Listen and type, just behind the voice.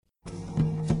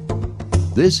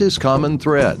This is Common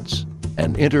Threads,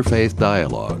 an interfaith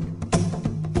dialogue.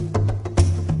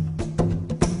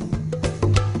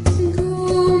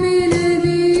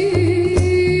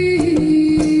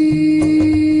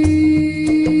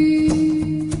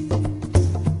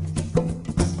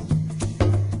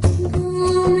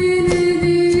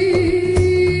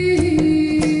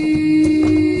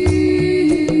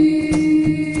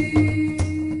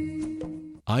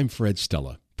 I'm Fred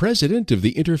Stella, president of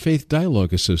the Interfaith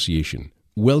Dialogue Association.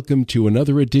 Welcome to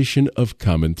another edition of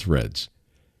Common Threads.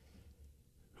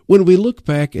 When we look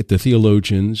back at the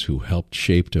theologians who helped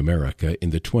shape America in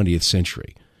the 20th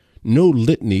century, no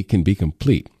litany can be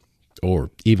complete,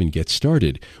 or even get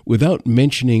started, without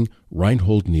mentioning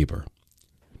Reinhold Niebuhr.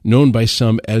 Known by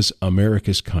some as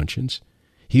America's conscience,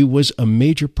 he was a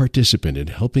major participant in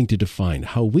helping to define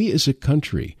how we as a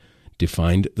country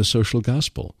defined the social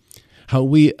gospel, how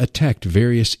we attacked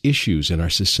various issues in our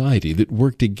society that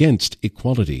worked against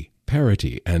equality,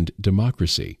 parity, and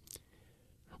democracy.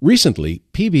 Recently,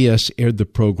 PBS aired the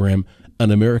program An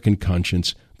American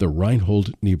Conscience, The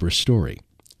Reinhold Niebuhr Story.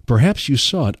 Perhaps you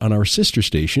saw it on our sister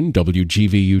station,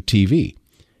 WGVU-TV.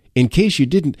 In case you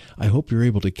didn't, I hope you're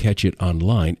able to catch it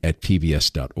online at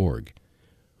pbs.org.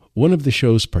 One of the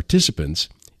show's participants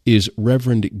is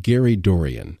Reverend Gary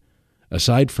Dorian.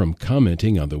 Aside from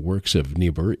commenting on the works of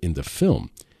Niebuhr in the film,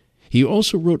 he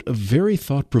also wrote a very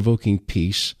thought-provoking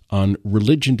piece on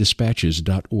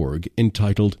religiondispatches.org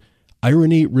entitled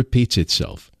Irony Repeats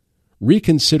Itself,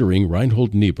 Reconsidering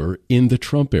Reinhold Niebuhr in the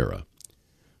Trump Era.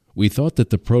 We thought that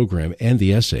the program and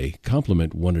the essay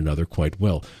complement one another quite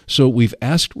well, so we've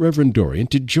asked Reverend Dorian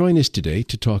to join us today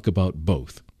to talk about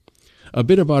both. A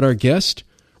bit about our guest.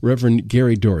 Reverend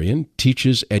Gary Dorian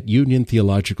teaches at Union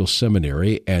Theological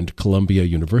Seminary and Columbia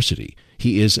University.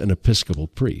 He is an Episcopal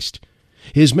priest.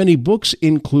 His many books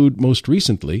include, most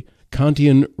recently,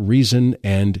 Kantian Reason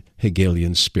and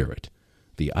Hegelian Spirit,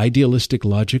 The Idealistic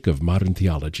Logic of Modern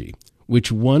Theology,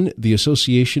 which won the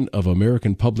Association of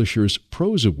American Publishers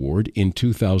Prose Award in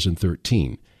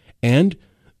 2013, and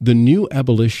The New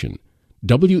Abolition,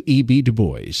 W.E.B. Du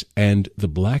Bois and the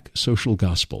Black Social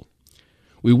Gospel.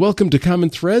 We welcome to Common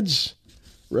Threads,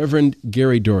 Reverend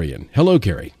Gary Dorian. Hello,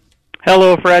 Gary.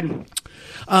 Hello, Fred.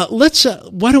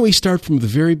 Why don't we start from the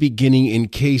very beginning in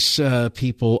case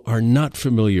people are not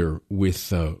familiar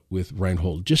with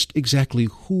Reinhold? Just exactly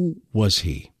who was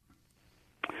he?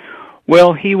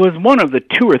 Well, he was one of the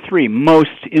two or three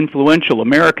most influential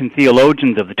American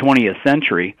theologians of the 20th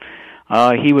century.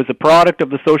 He was a product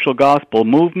of the social gospel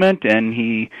movement, and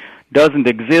he doesn't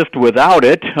exist without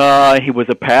it. He was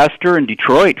a pastor in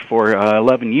Detroit for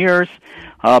 11 years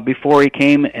before he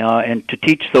came and to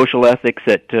teach social ethics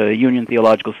at Union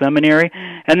Theological Seminary,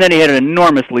 and then he had an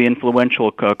enormously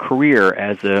influential career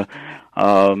as a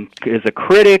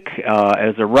critic,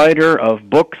 as a writer of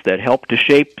books that helped to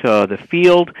shape the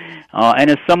field,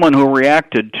 and as someone who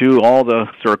reacted to all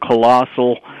the sort of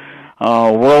colossal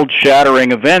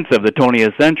world-shattering events of the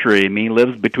 20th century. I mean, he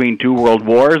lives between two world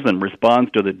wars and responds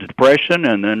to the Depression,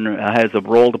 and then has a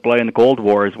role to play in the Cold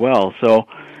War as well. So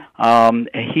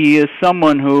he is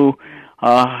someone who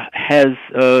has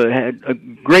had a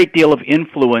great deal of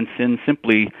influence in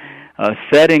simply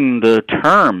setting the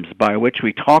terms by which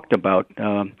we talked about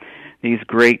these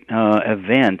great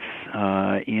events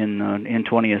in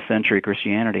 20th century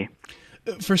Christianity.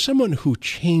 For someone who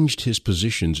changed his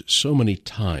positions so many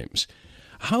times,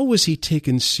 how was he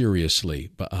taken seriously?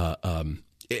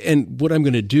 And what I'm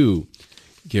going to do,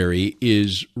 Gary,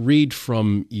 is read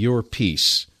from your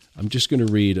piece. I'm just going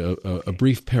to read a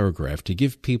brief paragraph to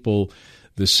give people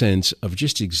the sense of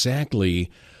just exactly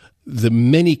the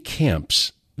many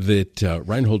camps that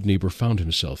Reinhold Niebuhr found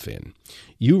himself in.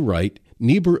 You write,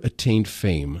 Niebuhr attained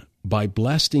fame by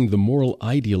blasting the moral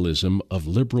idealism of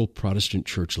liberal Protestant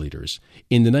church leaders.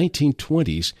 In the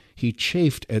 1920s, he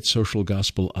chafed at social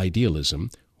gospel idealism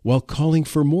while calling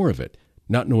for more of it,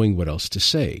 not knowing what else to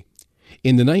say.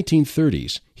 In the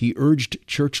 1930s, he urged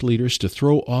church leaders to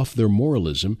throw off their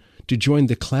moralism to join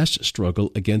the class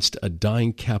struggle against a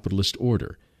dying capitalist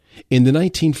order. In the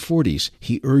 1940s,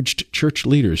 he urged church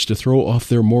leaders to throw off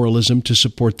their moralism to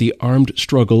support the armed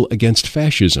struggle against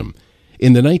fascism.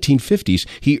 In the 1950s,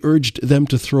 he urged them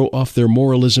to throw off their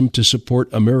moralism to support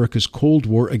America's Cold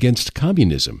War against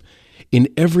communism. In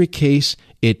every case,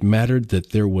 it mattered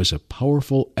that there was a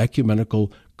powerful,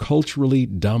 ecumenical, culturally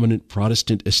dominant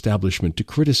Protestant establishment to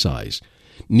criticize.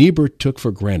 Niebuhr took for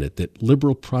granted that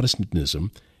liberal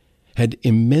Protestantism had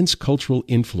immense cultural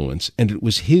influence, and it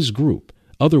was his group.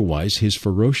 Otherwise, his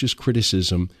ferocious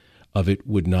criticism of it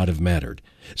would not have mattered.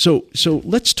 So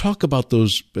let's talk about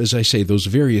those, as I say, those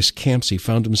various camps he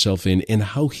found himself in and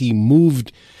how he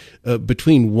moved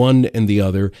between one and the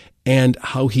other and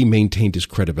how he maintained his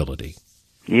credibility.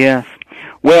 Yes.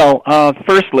 Well,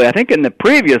 firstly, I think in the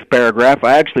previous paragraph,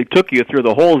 I actually took you through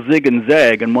the whole zig and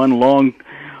zag in one long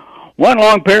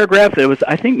paragraph. That was,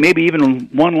 I think, maybe even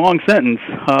one long sentence,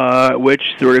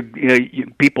 which sort of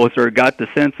people sort of got the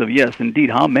sense of, yes,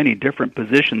 indeed, how many different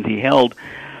positions he held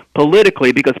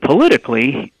politically. Because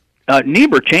politically,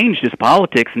 Niebuhr changed his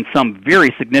politics in some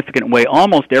very significant way,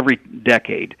 almost every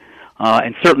decade,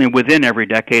 and certainly within every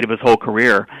decade of his whole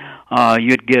career.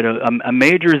 You'd get a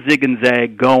major zig and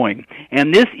zag going,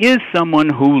 and this is someone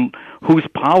whose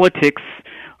politics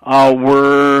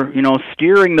were,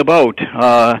 steering the boat.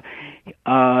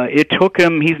 It took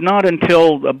him. He's not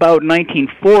until about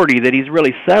 1940 that he's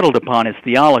really settled upon his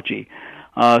theology.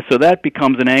 So that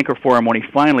becomes an anchor for him when he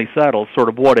finally settles, sort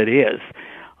of what it is.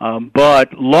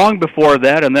 But long before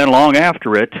that, and then long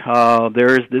after it,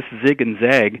 there's this zig and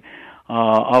zag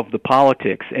of the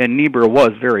politics, and Niebuhr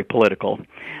was very political.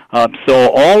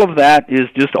 So all of that is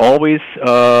just always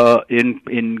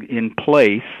in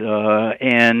place,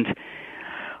 and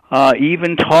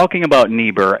even talking about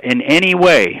Niebuhr in any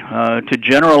way, to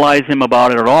generalize him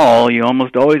about it at all, you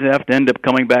almost always have to end up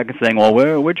coming back and saying,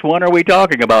 well, which one are we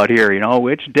talking about here?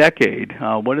 Which decade?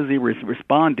 What is he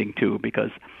responding to?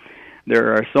 Because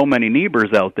there are so many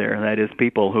Niebuhrs out there, that is,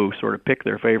 people who sort of pick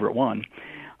their favorite one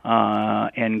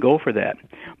and go for that.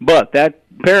 But that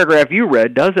paragraph you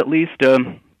read does at least...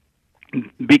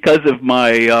 because of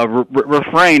my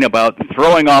refrain about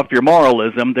throwing off your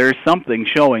moralism, there's something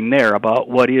showing there about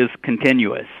what is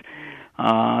continuous.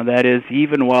 That is,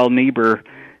 even while Niebuhr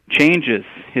changes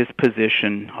his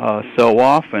position so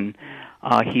often,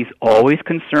 he's always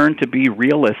concerned to be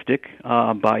realistic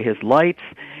by his lights.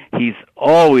 He's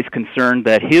always concerned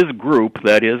that his group,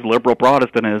 that is, liberal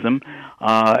Protestantism,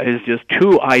 is just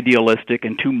too idealistic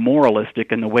and too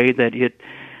moralistic in the way that it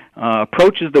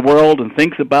approaches the world and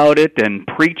thinks about it and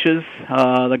preaches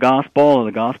the gospel, and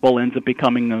the gospel ends up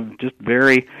becoming a just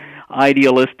very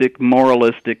idealistic,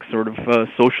 moralistic sort of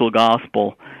social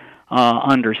gospel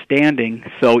understanding.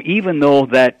 So even though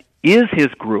that is his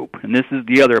group, and this is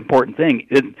the other important thing,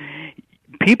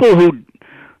 people who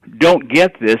don't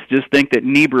get this just think that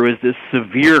Niebuhr is this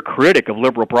severe critic of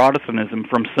liberal Protestantism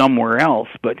from somewhere else,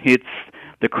 but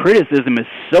the criticism is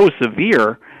so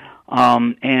severe,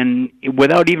 and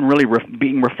without even really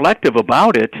being reflective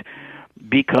about it,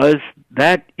 because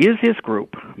that is his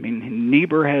group. I mean,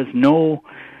 Niebuhr has no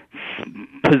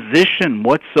position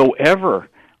whatsoever.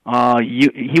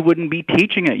 He wouldn't be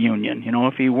teaching at Union,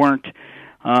 if he weren't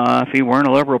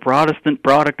a liberal Protestant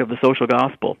product of the social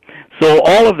gospel. So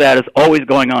all of that is always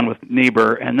going on with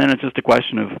Niebuhr, and then it's just a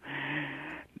question of,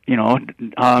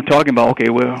 talking about, okay,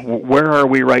 where are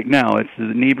we right now? It's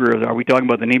the Niebuhr. Are we talking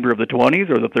about the Niebuhr of the 20s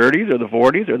or the 30s or the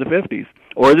 40s or the 50s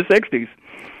or the 60s?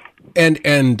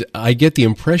 And I get the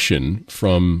impression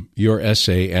from your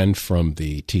essay and from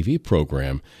the TV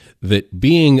program that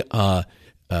being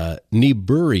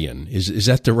Niebuhrian, is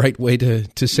that the right way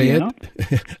to say it?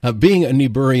 Being a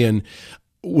Niebuhrian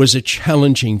was a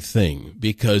challenging thing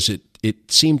because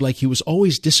it seemed like he was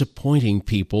always disappointing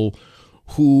people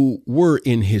who were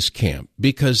in his camp,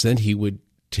 because then he would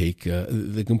take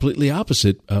the completely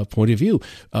opposite point of view.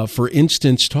 For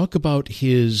instance, talk about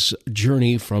his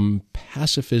journey from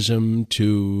pacifism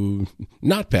to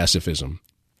not pacifism.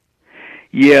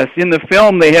 Yes, in the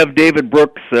film they have David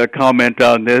Brooks comment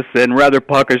on this, and rather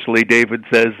puckishly David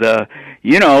says,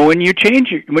 when you change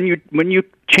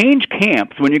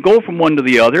camps, when you go from one to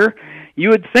the other, you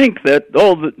would think that,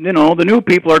 the new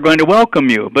people are going to welcome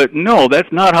you. But no, that's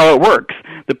not how it works.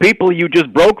 The people you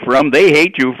just broke from, they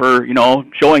hate you for,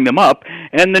 showing them up.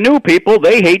 And the new people,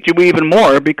 they hate you even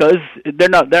more because they're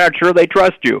not sure they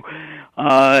trust you.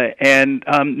 And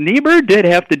Niebuhr did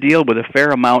have to deal with a fair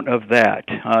amount of that.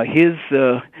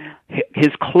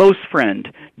 His close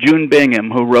friend, June Bingham,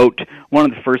 who wrote one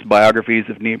of the first biographies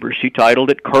of Niebuhr, she titled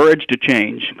it "Courage to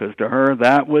Change," because to her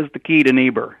that was the key to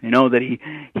Niebuhr. That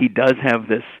he does have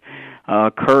this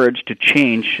courage to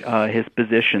change his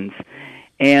positions.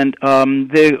 And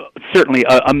certainly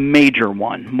a major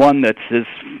one that's as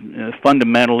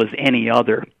fundamental as any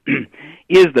other,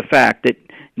 is the fact that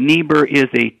Niebuhr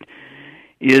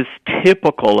is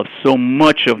typical of so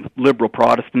much of liberal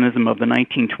Protestantism of the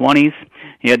 1920s.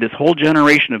 He had this whole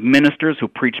generation of ministers who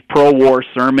preached pro-war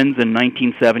sermons in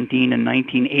 1917 and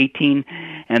 1918,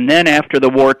 and then after the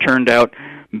war turned out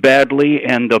badly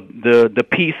and the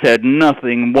peace had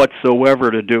nothing whatsoever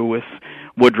to do with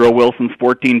Woodrow Wilson's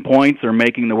 14 points or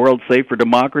making the world safe for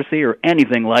democracy or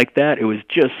anything like that. It was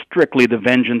just strictly the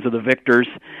vengeance of the victors.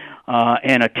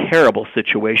 And a terrible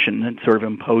situation that sort of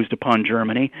imposed upon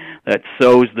Germany that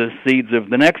sows the seeds of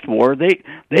the next war.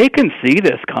 They can see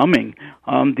this coming.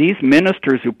 These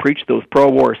ministers who preached those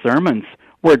pro-war sermons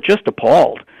were just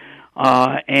appalled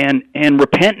and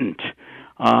repentant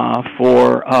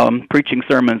for preaching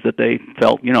sermons that they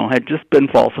felt had just been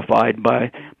falsified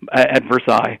at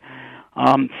Versailles.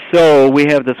 So we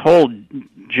have this whole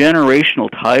generational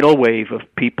tidal wave of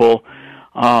people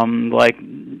like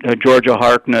Georgia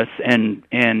Harkness and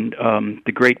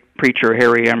the great preacher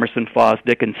Harry Emerson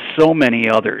Fosdick and so many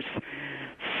others.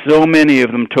 So many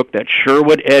of them took that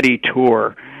Sherwood Eddy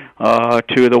tour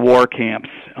to the war camps,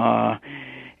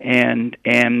 and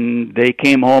they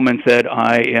came home and said,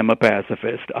 "I am a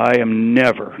pacifist. I am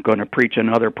never going to preach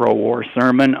another pro-war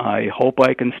sermon. I hope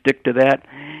I can stick to that."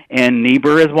 And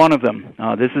Niebuhr is one of them.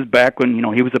 This is back when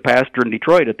he was a pastor in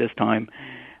Detroit at this time.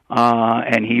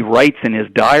 And he writes in his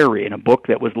diary in a book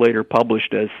that was later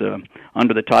published as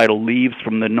under the title Leaves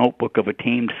from the Notebook of a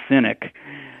Tamed Cynic.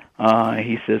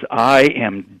 He says, "I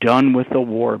am done with the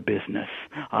war business.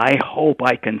 I hope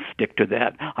I can stick to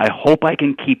that. I hope I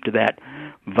can keep to that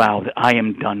vow that I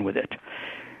am done with it."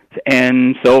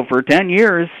 And so for 10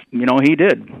 years, he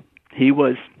did. He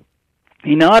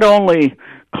not only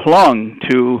clung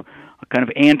to a kind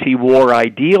of anti-war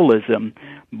idealism,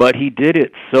 but he did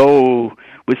it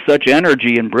with such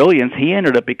energy and brilliance, he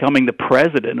ended up becoming the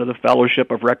president of the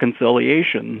Fellowship of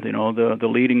Reconciliation, the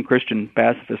leading Christian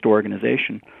pacifist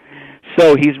organization.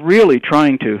 So he's really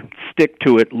trying to stick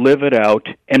to it, live it out,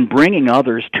 and bringing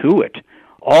others to it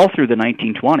all through the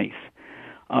 1920s.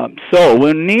 So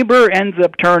when Niebuhr ends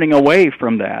up turning away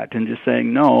from that and just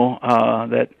saying, no,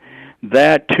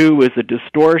 that too is a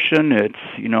distortion,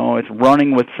 it's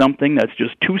running with something that's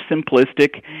just too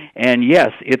simplistic, and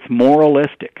yes, it's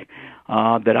moralistic.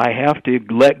 That I have to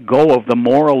let go of the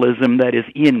moralism that is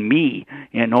in me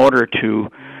in order to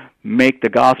make the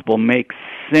gospel make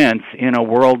sense in a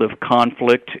world of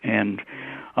conflict and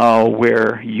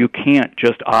where you can't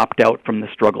just opt out from the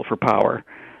struggle for power.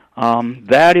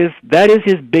 That is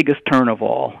his biggest turn of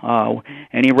all.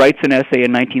 And he writes an essay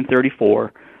in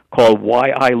 1934 called "Why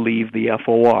I Leave the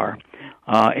FOR."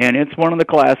 And it's one of the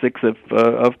classics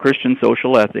of Christian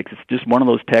social ethics. It's just one of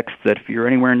those texts that if you're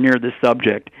anywhere near this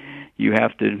subject, you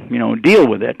have to, deal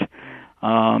with it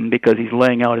because he's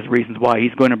laying out his reasons why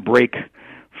he's going to break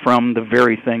from the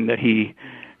very thing that he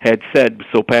had said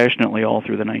so passionately all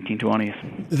through the 1920s.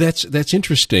 That's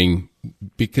interesting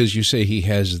because you say he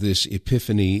has this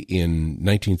epiphany in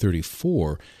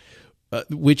 1934,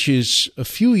 which is a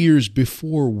few years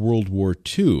before World War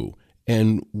II,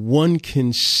 and one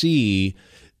can see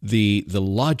the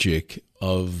logic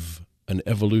of an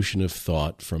evolution of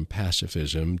thought from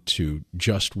pacifism to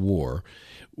just war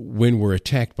when we're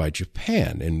attacked by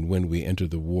Japan and when we enter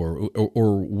the war,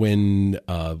 or when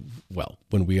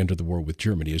we enter the war with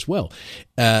Germany as well.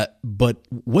 But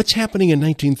what's happening in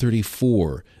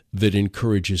 1934 that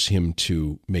encourages him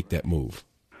to make that move?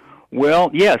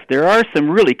 Well, yes, there are some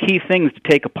really key things to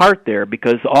take apart there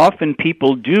because often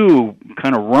people do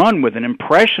kind of run with an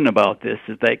impression about this.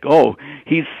 It's like, oh,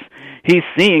 he's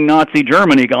seeing Nazi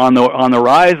Germany on the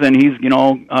rise, and he's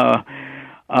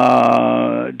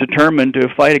determined to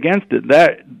fight against it.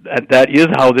 That is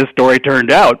how this story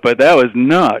turned out, but that was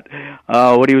not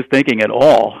what he was thinking at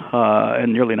all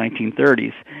in the early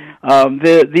 1930s.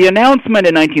 The announcement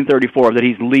in 1934 that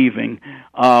he's leaving,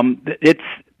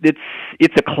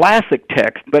 it's a classic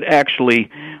text, but actually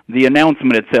the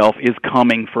announcement itself is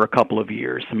coming for a couple of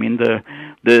years. I mean,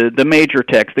 the major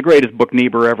text, the greatest book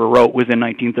Niebuhr ever wrote, was in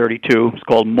 1932. It's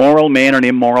called Moral Man and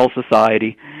Immoral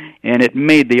Society, and it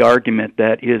made the argument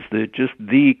that is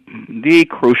the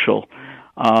crucial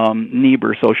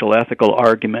Niebuhr social ethical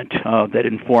argument that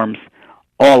informs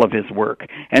all of his work.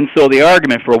 And so the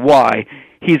argument for why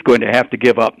he's going to have to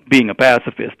give up being a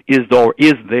pacifist is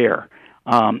there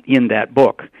in that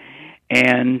book,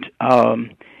 and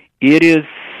it is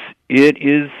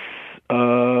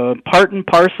part and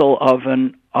parcel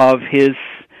of his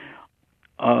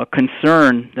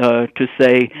concern to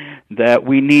say that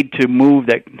we need to move,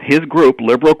 that his group,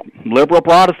 liberal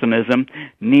Protestantism,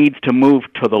 needs to move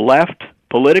to the left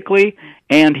politically,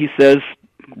 and he says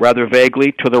rather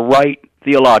vaguely to the right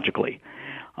theologically.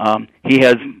 He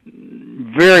has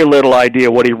very little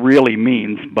idea what he really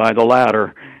means by the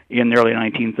latter in the early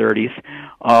 1930s.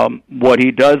 What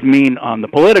he does mean on the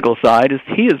political side is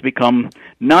he has become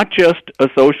not just a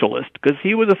socialist, because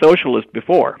he was a socialist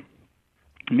before.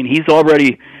 I mean, he's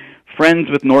already friends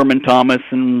with Norman Thomas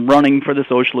and running for the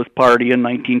Socialist Party in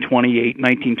 1928,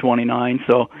 1929.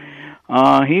 So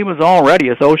he was already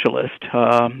a socialist,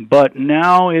 but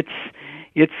now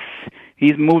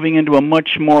he's moving into a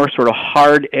much more sort of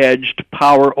hard-edged,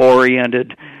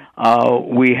 power-oriented.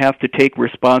 We have to take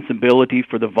responsibility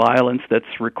for the violence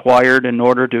that's required in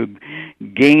order to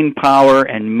gain power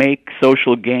and make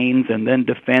social gains and then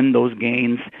defend those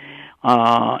gains.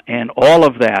 And all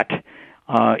of that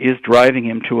is driving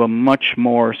him to a much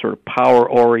more sort of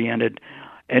power-oriented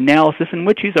analysis in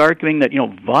which he's arguing that,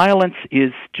 violence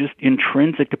is just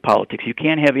intrinsic to politics. You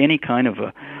can't have any kind of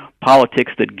a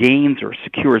politics that gains or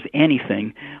secures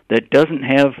anything that doesn't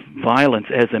have violence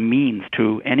as a means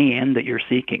to any end that you're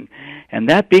seeking. And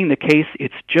that being the case,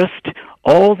 it's just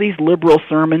all these liberal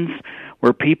sermons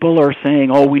where people are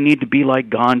saying, we need to be like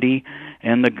Gandhi,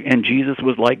 and Jesus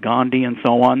was like Gandhi, and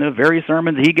so on. The very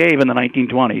sermons he gave in the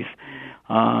 1920s,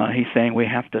 he's saying we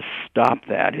have to stop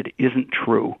that. It isn't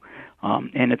true.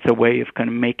 And it's a way of kind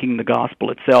of making the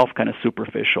gospel itself kind of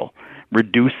superficial,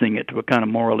 reducing it to a kind of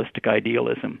moralistic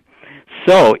idealism.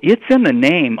 So it's in the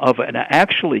name of an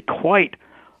actually quite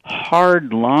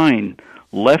hard-line,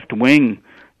 left-wing,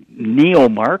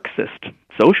 neo-Marxist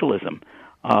socialism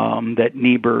that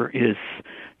Niebuhr is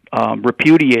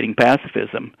repudiating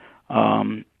pacifism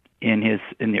in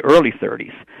the early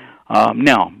 30s.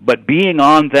 Now, but being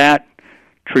on that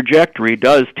trajectory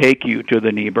does take you to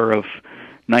the Niebuhr of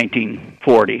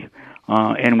 1940,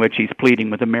 in which he's pleading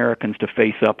with Americans to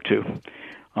face up to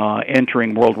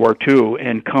entering World War II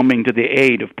and coming to the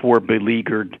aid of poor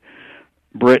beleaguered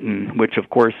Britain, which of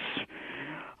course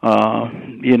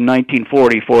in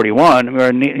 1940-41,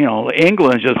 where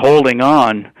England's just holding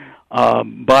on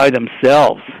by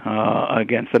themselves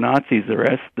against the Nazis.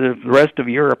 The rest of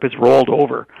Europe is rolled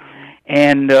over.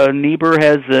 And Niebuhr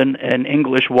has an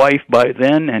English wife by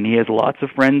then, and he has lots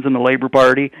of friends in the Labour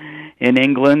Party in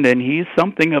England, and he's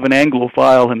something of an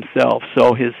Anglophile himself.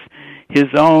 So his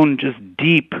own just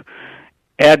deep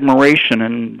admiration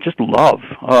and just love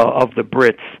of the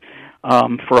Brits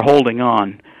for holding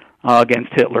on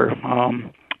against Hitler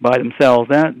by themselves,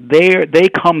 they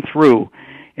come through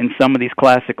in some of these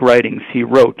classic writings he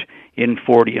wrote in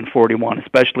 40 and 41,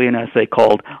 especially an essay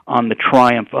called On the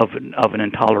Triumph of an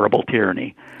Intolerable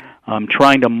Tyranny,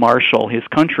 trying to marshal his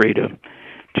country to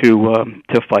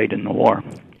fight in the war.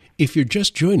 If you're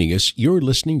just joining us, you're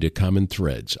listening to Common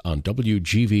Threads on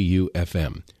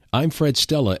WGVU-FM. I'm Fred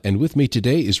Stella, and with me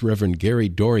today is Reverend Gary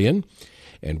Dorian,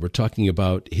 and we're talking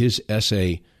about his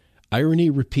essay,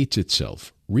 Irony Repeats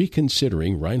Itself,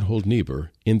 Reconsidering Reinhold Niebuhr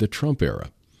in the Trump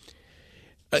Era.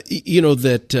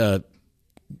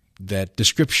 That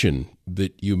description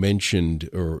that you mentioned,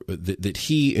 or that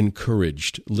he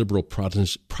encouraged liberal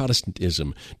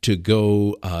Protestantism to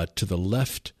go to the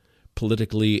left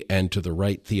politically and to the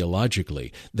right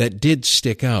theologically, that did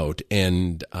stick out,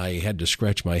 and I had to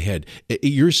scratch my head.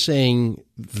 You're saying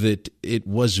that it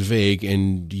was vague,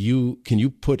 and can you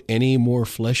put any more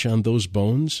flesh on those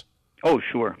bones? Oh,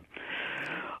 sure.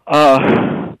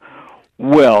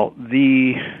 Well,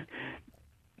 the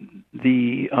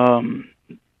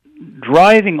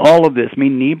driving all of this,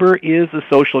 Niebuhr is a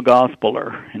social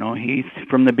gospeler. He's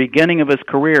from the beginning of his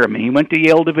career. He went to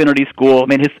Yale Divinity School.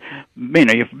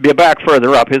 You back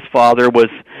further up, his father was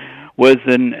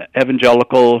an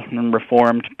evangelical and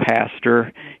Reformed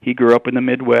pastor. He grew up in the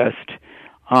Midwest.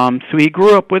 So he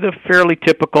grew up with a fairly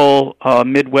typical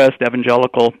Midwest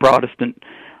evangelical Protestant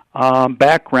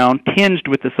background, tinged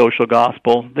with the social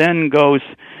gospel, then goes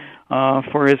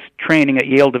for his training at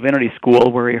Yale Divinity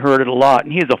School, where he heard it a lot,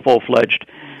 and he's a full-fledged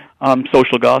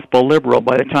social gospel liberal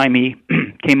by the time he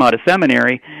came out of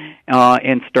seminary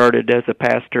and started as a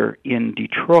pastor in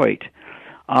Detroit.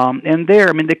 And there,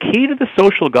 the key to the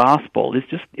social gospel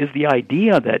is the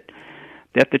idea that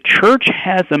the church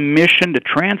has a mission to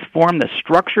transform the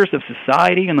structures of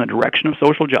society in the direction of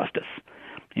social justice.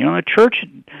 The church,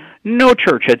 no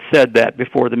church had said that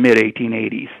before the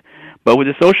mid-1880s. But with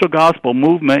the social gospel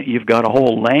movement, you've got a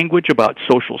whole language about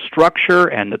social structure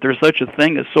and that there's such a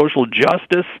thing as social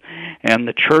justice, and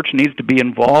the church needs to be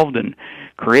involved in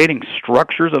creating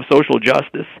structures of social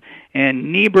justice.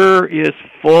 And Niebuhr is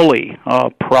fully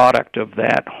a product of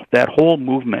that whole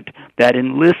movement that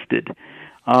enlisted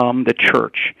the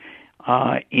church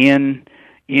in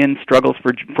struggles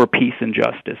for peace and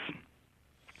justice.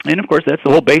 And of course, that's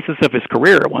the whole basis of his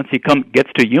career. Once he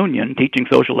gets to Union, teaching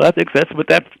social ethics, that's what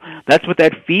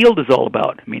that field is all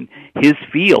about. His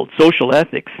field, social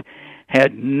ethics,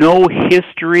 had no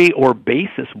history or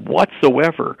basis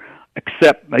whatsoever,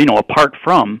 except apart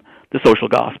from the social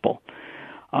gospel.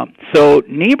 So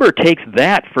Niebuhr takes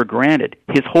that for granted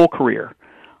his whole career.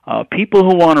 People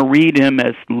who want to read him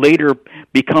as later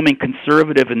becoming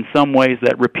conservative in some ways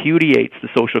that repudiates the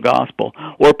social gospel,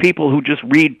 or people who just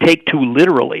take too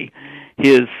literally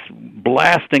his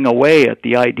blasting away at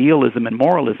the idealism and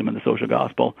moralism in the social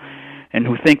gospel, and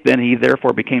who think then he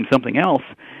therefore became something else.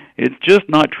 It's just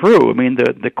not true. I mean,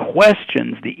 the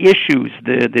questions, the issues,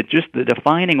 the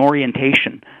defining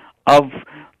orientation of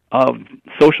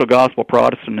social gospel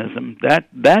Protestantism,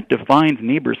 that defines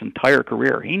Niebuhr's entire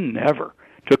career. He never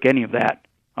took any of that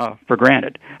for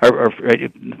granted or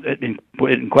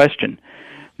in question.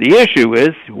 The issue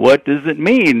is, what does it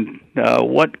mean?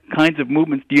 What kinds of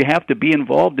movements do you have to be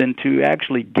involved in to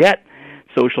actually get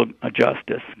social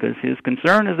justice? Because his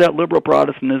concern is that liberal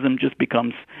Protestantism just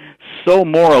becomes so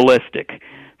moralistic,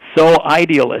 so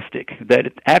idealistic, that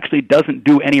it actually doesn't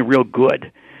do any real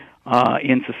good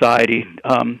in society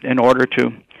in order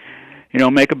to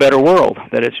make a better world,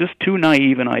 that it's just too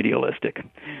naive and idealistic.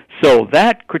 So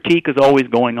that critique is always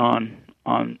going on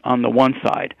the one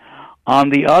side.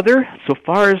 On the other, so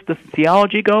far as the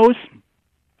theology goes,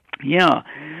 a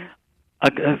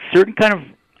certain kind of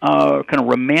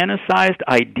romanticized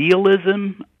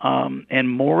idealism and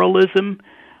moralism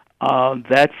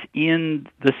that's in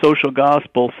the social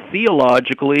gospel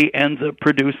theologically ends up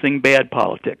producing bad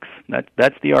politics.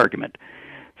 That's the argument.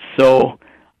 So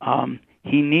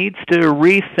he needs to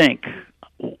rethink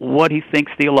what he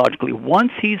thinks theologically.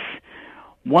 Once he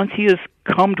has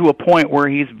come to a point where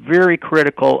he's very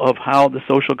critical of how the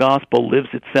social gospel lives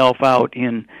itself out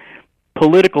in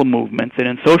political movements and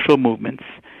in social movements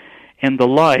and the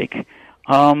like,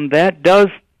 that does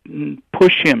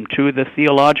push him to the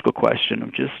theological question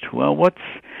of just,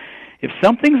 if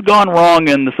something's gone wrong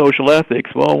in the social ethics,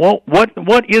 what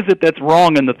is it that's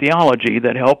wrong in the theology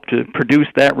that helped to produce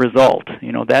that result?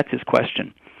 That's his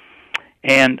question.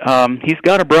 And he's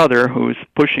got a brother who's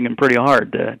pushing him pretty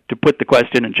hard to put the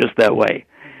question in just that way.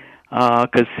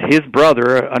 Because his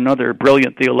brother, another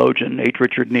brilliant theologian, H.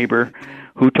 Richard Niebuhr,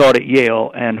 who taught at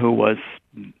Yale and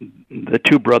the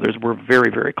two brothers were very,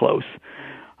 very close.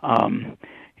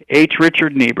 H.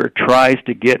 Richard Niebuhr tries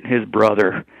to get his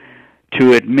brother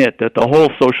to admit that the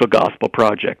whole social gospel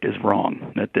project is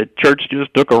wrong, that the church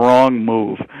just took a wrong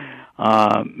move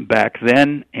back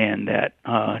then, and that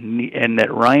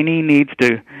Riney needs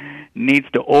to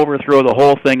overthrow the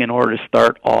whole thing in order to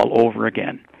start all over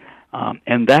again.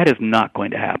 And that is not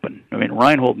going to happen. I mean,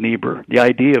 Reinhold Niebuhr, the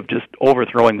idea of just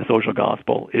overthrowing the social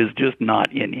gospel is just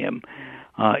not in him.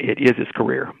 It is his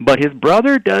career. But his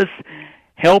brother does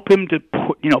help him to,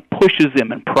 pushes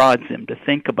him and prods him to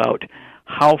think about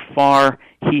how far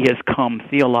he has come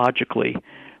theologically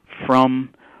from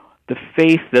the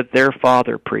faith that their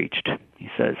father preached. He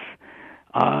says,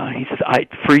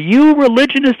 for you,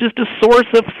 religion is just a source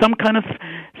of some kind of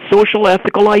social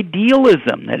ethical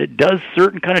idealism, that it does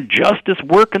certain kind of justice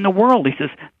work in the world. He says,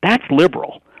 that's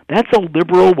liberal. That's a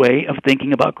liberal way of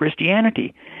thinking about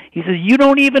Christianity. He says, you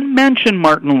don't even mention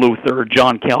Martin Luther or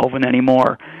John Calvin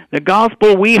anymore. The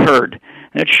gospel we heard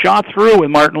that shot through with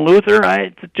Martin Luther,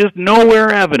 it's just nowhere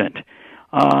evident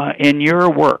in your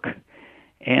work.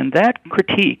 And that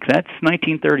critique, that's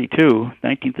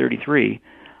 1933,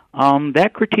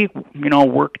 that critique,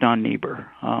 worked on Niebuhr.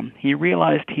 He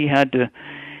realized he had to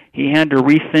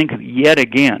rethink yet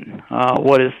again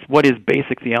what his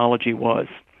basic theology was.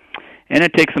 And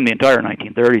it takes him the entire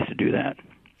 1930s to do that.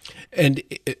 And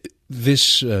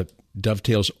this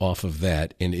dovetails off of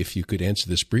that, and if you could answer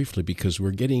this briefly, because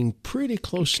we're getting pretty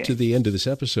close to the end of this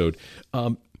episode.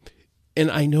 And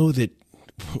I know that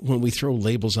when we throw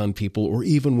labels on people, or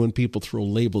even when people throw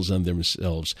labels on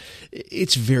themselves,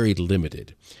 it's very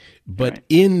limited. But right.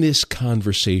 In this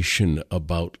conversation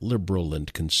about liberal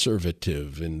and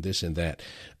conservative and this and that,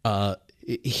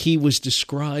 he was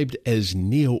described as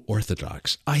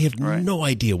neo-Orthodox. I have no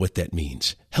idea what that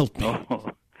means. Help me. Oh.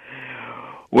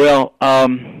 Well,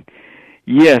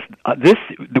 yes,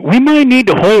 we might need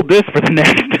to hold this for the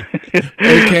next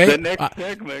the next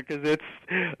segment, because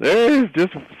there is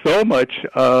just so much.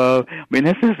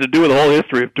 This has to do with the whole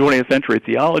history of 20th century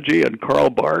theology and Karl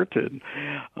Barth and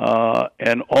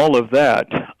all of that.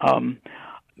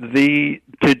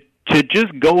 To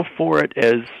just go for it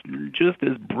as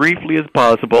briefly as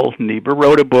possible, Niebuhr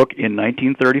wrote a book in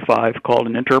 1935 called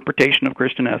An Interpretation of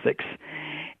Christian Ethics.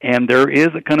 And there is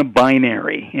a kind of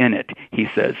binary in it. He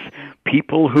says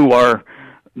people who are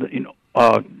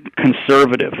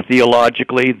conservative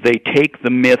theologically, they take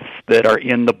the myths that are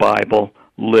in the Bible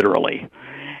literally.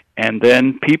 And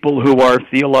then people who are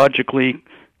theologically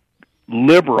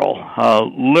liberal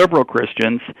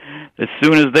Christians, as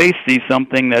soon as they see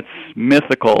something that's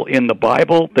mythical in the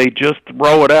Bible, they just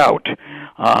throw it out.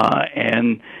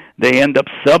 And they end up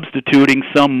substituting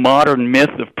some modern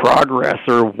myth of progress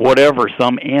or whatever,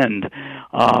 some end,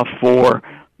 for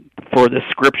the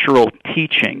scriptural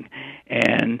teaching.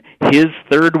 And his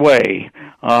third way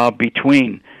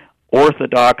between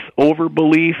orthodox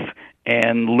overbelief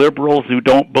and liberals who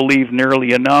don't believe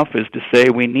nearly enough is to say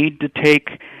we need to take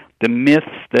the myths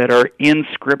that are in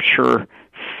Scripture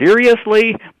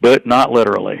seriously, but not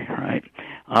literally, right?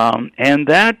 And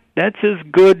that's as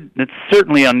good, it's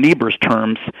certainly on Niebuhr's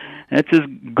terms, that's as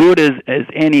good as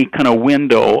any kind of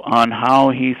window on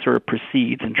how he sort of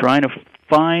proceeds and trying to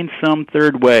find some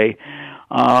third way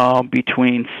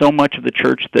between so much of the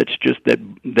church that's just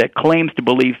that claims to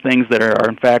believe things that are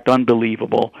in fact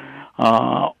unbelievable,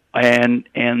 and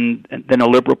then a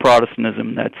liberal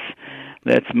Protestantism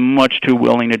that's much too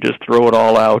willing to just throw it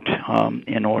all out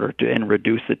in order to and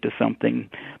reduce it to something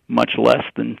much less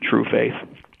than true faith.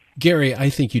 Gary, I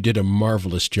think you did a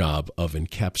marvelous job of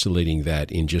encapsulating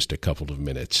that in just a couple of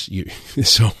minutes.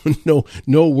 So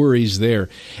no worries there.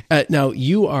 Now,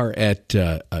 you are at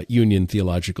Union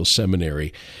Theological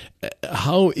Seminary.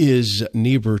 How is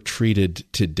Niebuhr treated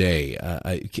today?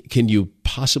 Can you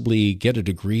possibly get a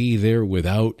degree there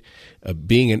without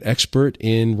being an expert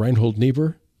in Reinhold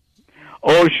Niebuhr?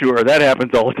 Oh, sure. That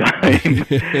happens all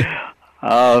the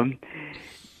time.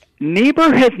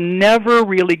 Niebuhr has never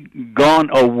really gone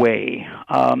away.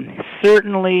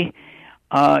 Certainly,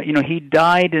 he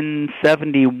died in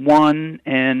 1971,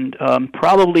 and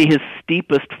probably his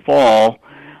steepest fall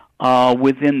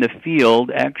within the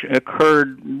field actually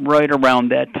occurred right around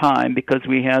that time, because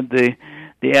we had the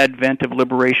advent of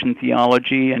liberation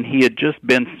theology, and he had just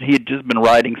been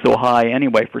riding so high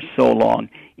anyway for so long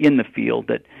in the field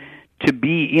that to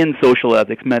be in social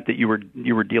ethics meant that you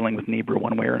were dealing with Niebuhr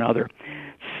one way or another.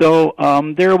 So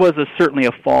there was certainly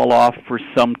a fall off for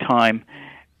some time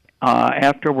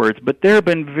afterwards, but there have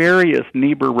been various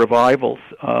Niebuhr revivals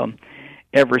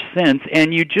ever since,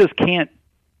 and you just can't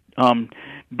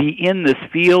be in this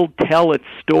field, tell its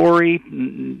story,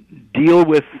 deal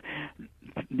with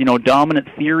dominant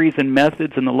theories and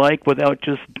methods and the like without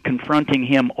just confronting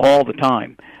him all the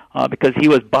time, because he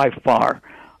was by far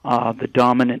the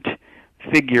dominant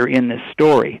figure in this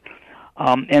story.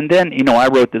 And then, I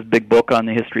wrote this big book on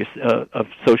the history of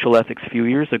social ethics a few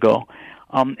years ago,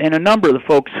 and a number of the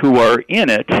folks who are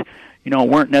in it,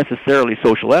 weren't necessarily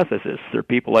social ethicists. They're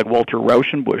people like Walter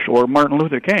Rauschenbusch or Martin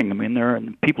Luther King. I mean, they're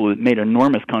people who made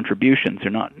enormous contributions.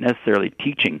 They're not necessarily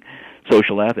teaching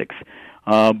social ethics.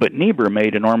 But Niebuhr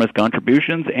made enormous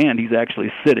contributions, and he's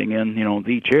actually sitting in,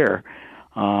 the chair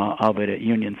of it at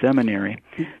Union Seminary.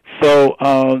 So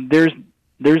there's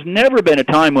never been a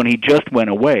time when he just went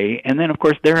away, and then, of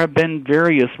course, there have been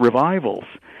various revivals,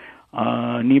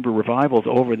 Niebuhr revivals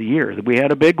over the years. We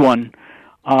had a big one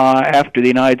after the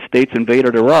United States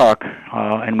invaded Iraq,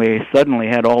 and we suddenly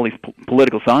had all these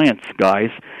political science guys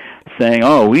saying,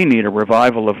 "Oh, we need a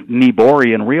revival of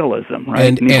Niebuhrian realism." Right?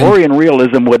 And Niebuhrian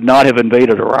realism would not have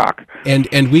invaded Iraq. And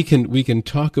we can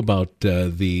talk about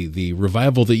the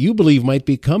revival that you believe might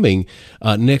be coming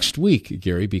next week,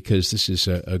 Gary, because this is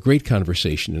a great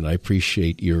conversation, and I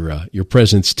appreciate your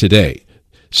presence today.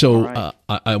 So right.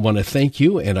 I want to thank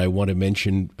you, and I want to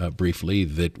mention briefly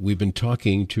that we've been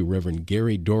talking to Reverend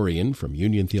Gary Dorian from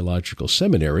Union Theological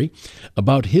Seminary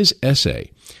about his essay,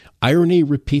 Irony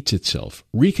Repeats Itself,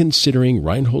 Reconsidering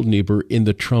Reinhold Niebuhr in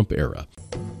the Trump Era.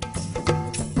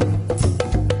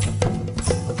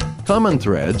 Common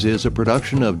Threads is a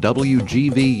production of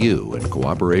WGVU in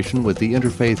cooperation with the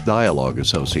Interfaith Dialogue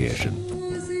Association.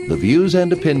 The views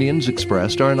and opinions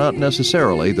expressed are not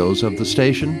necessarily those of the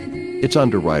station, its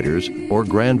underwriters, or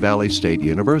Grand Valley State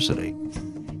University.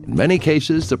 In many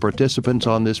cases, the participants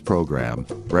on this program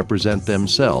represent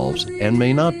themselves and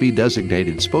may not be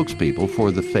designated spokespeople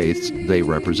for the faiths they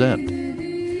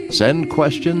represent. Send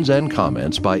questions and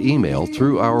comments by email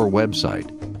through our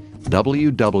website,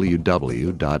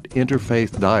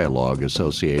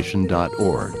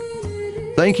 www.interfaithdialogueassociation.org.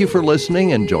 Thank you for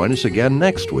listening, and join us again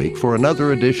next week for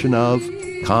another edition of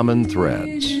Common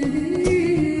Threads.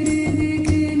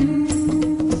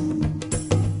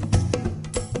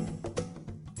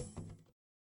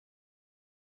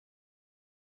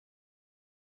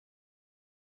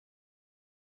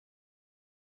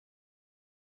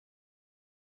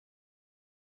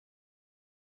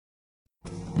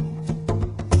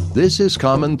 This is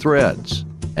Common Threads,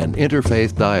 an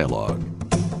interfaith dialogue.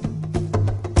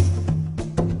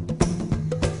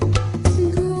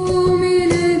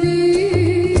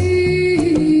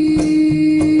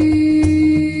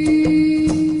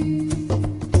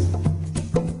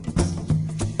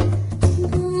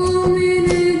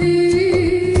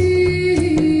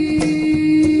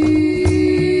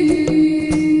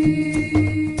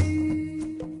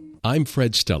 I'm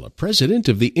Fred Stella, president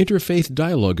of the Interfaith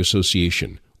Dialogue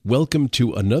Association. Welcome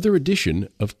to another edition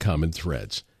of Common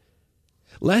Threads.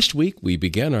 Last week, we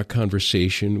began our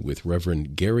conversation with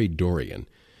Reverend Gary Dorian.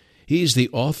 He's the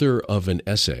author of an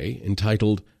essay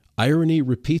entitled Irony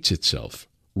Repeats Itself,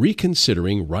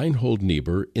 Reconsidering Reinhold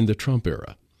Niebuhr in the Trump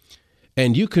Era.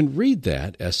 And you can read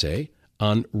that essay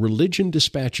on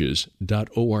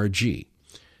religiondispatches.org.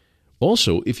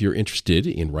 Also, if you're interested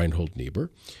in Reinhold Niebuhr,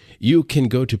 you can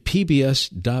go to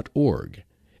pbs.org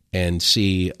and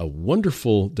see a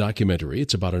wonderful documentary.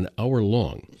 It's about an hour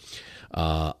long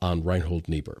on Reinhold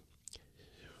Niebuhr.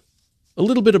 A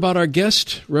little bit about our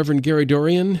guest. Reverend Gary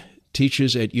Dorian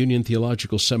teaches at Union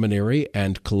Theological Seminary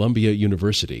and Columbia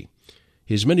University.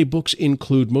 His many books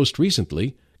include, most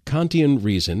recently, Kantian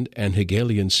Reason and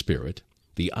Hegelian Spirit,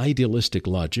 The Idealistic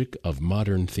Logic of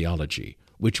Modern Theology,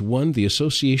 which won the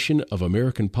Association of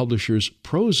American Publishers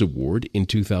Prose Award in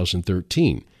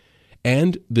 2013,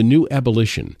 and The New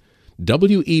Abolition,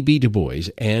 W.E.B. Du Bois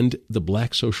and the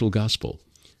Black Social Gospel.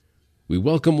 We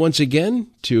welcome once again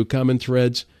to Common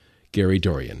Threads, Gary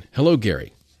Dorian. Hello,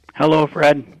 Gary. Hello,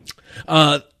 Fred.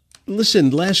 Listen,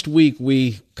 last week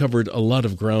we covered a lot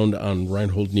of ground on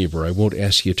Reinhold Niebuhr. I won't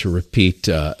ask you to repeat.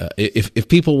 If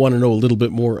people want to know a little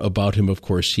bit more about him, of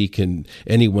course,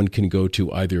 anyone can go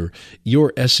to either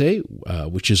your essay,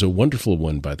 which is a wonderful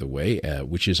one, by the way,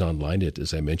 which is online at,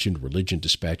 as I mentioned,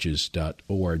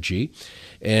 religiondispatches.org,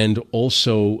 and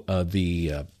also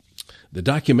the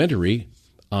documentary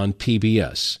on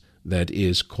PBS that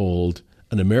is called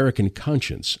An American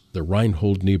Conscience, the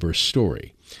Reinhold Niebuhr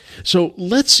Story. So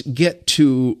let's get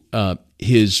to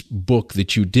his book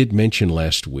that you did mention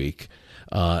last week,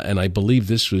 and I believe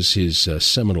this was his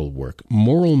seminal work,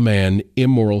 Moral Man,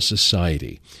 Immoral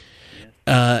Society.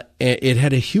 It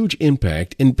had a huge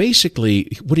impact, and basically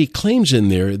what he claims in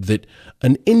there that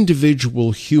an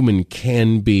individual human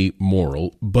can be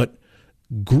moral, but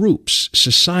groups,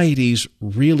 societies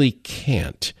really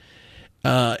can't.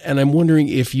 And I'm wondering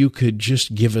if you could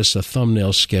just give us a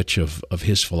thumbnail sketch of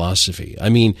his philosophy. I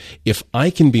mean, if I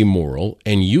can be moral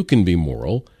and you can be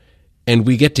moral and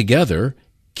we get together,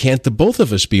 can't the both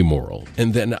of us be moral?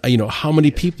 And then, how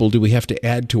many people do we have to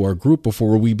add to our group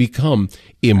before we become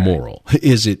immoral?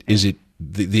 Is it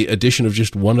the addition of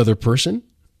just one other person?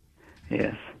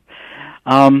 Yes.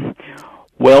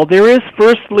 Well, there is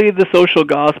firstly the social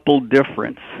gospel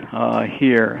difference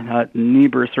here.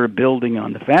 Niebuhr sort of building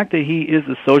on the fact that he is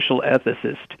a social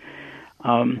ethicist.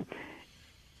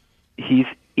 He's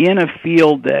in a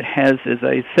field that has, as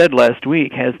I said last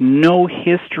week, has no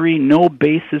history, no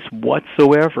basis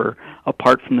whatsoever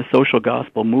apart from the social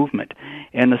gospel movement.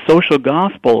 And the social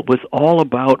gospel was all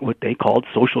about what they called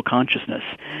social consciousness.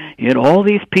 You had all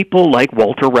these people like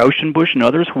Walter Rauschenbusch and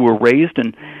others who were raised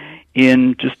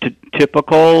in just a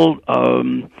typical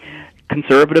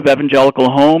conservative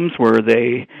evangelical homes where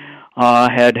they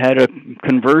had a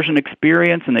conversion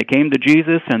experience and they came to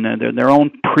Jesus, and their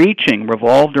own preaching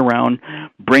revolved around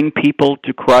bring people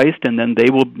to Christ and then they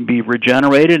will be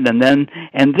regenerated, and then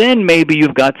maybe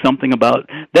you've got something about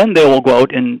then they will go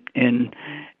out and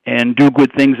do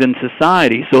good things in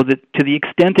society. So that to the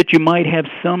extent that you might have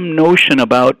some notion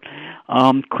about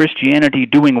Christianity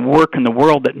doing work in the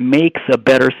world that makes a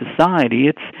better society,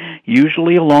 it's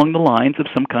usually along the lines of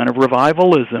some kind of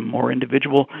revivalism or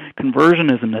individual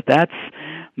conversionism. That's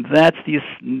the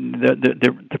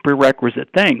prerequisite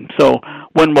thing. So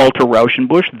when Walter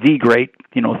Rauschenbusch, the great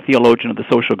theologian of the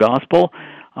social gospel,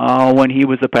 when he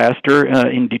was a pastor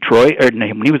in Detroit, or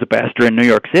when he was a pastor in New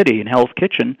York City in Hell's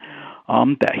Kitchen,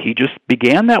 that he just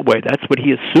began that way. That's what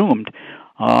he assumed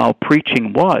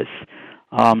preaching was.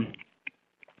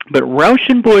 But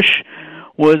Rauschenbusch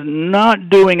was not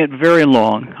doing it very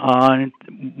long,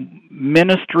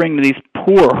 ministering to these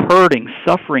poor, hurting,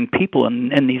 suffering people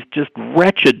in these just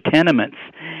wretched tenements,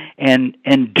 and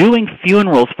doing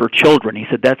funerals for children. He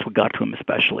said that's what got to him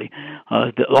especially.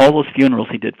 All those funerals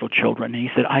he did for children. And he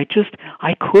said, I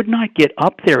could not get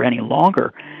up there any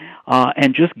longer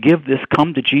and just give this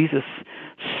come to Jesus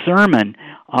sermon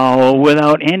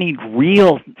without any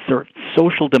real sort of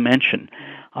social dimension.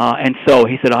 And so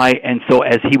he said,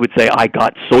 as he would say, I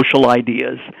got social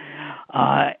ideas.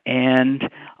 And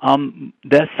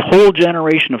this whole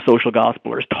generation of social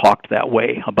gospelers talked that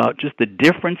way, about just the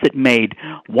difference it made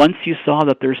once you saw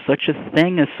that there's such a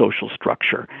thing as social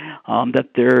structure,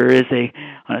 that there is a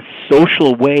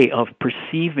social way of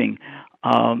perceiving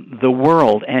the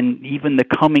world, and even the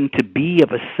coming to be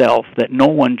of a self, that no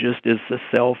one just is a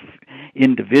self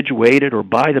individuated or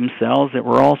by themselves, that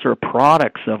we're all sort of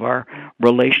products of our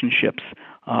relationships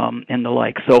and the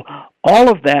like. So all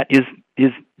of that is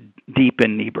deep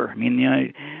in Niebuhr. I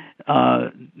mean,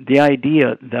 the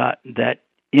idea that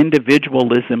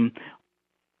individualism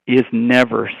is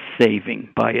never saving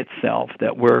by itself,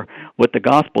 that what the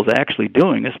gospel is actually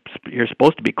doing is you're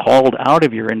supposed to be called out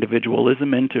of your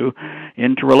individualism into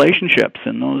relationships,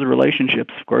 and those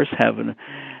relationships, of course, have an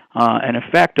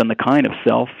effect on the kind of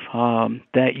self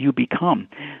that you become.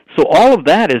 So all of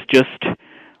that is just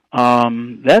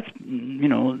that's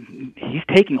he's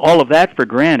taking all of that for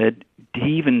granted to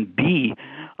even be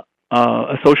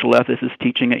a social ethicist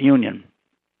teaching at Union,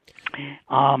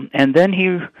 and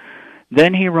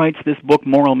then he writes this book,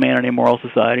 Moral Man and Immoral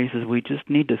Society. He says, we just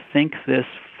need to think this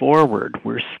forward.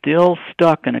 We're still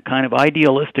stuck in a kind of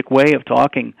idealistic way of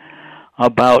talking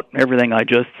about everything I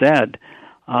just said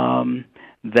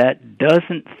that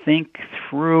doesn't think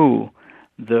through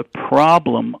the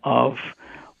problem of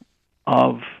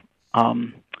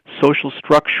social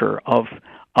structure,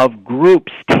 of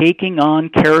groups taking on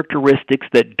characteristics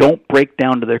that don't break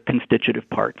down to their constitutive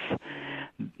parts.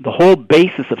 The whole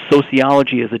basis of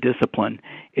sociology as a discipline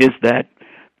is the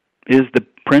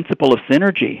principle of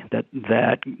synergy,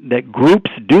 that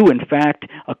groups do in fact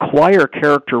acquire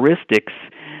characteristics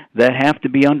that have to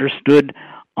be understood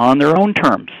on their own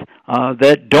terms,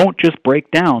 that don't just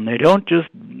break down.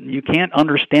 You can't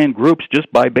understand groups just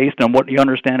based on what you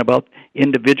understand about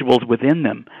individuals within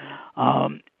them.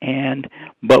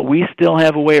 But we still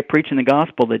have a way of preaching the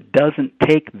gospel that doesn't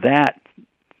take that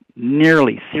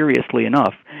nearly seriously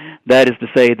enough. That is to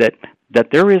say that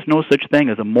there is no such thing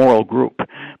as a moral group,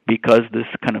 because this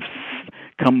kind of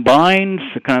combines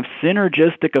the kind of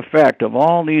synergistic effect of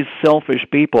all these selfish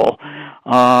people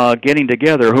getting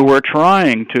together who are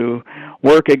trying to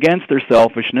work against their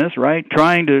selfishness, right?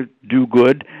 Trying to do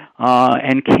good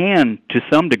and can, to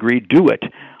some degree, do it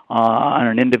on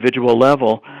an individual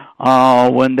level.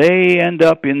 When they end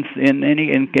up in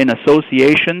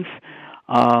associations,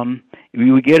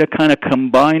 we get a kind of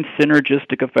combined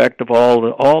synergistic effect of all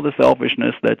the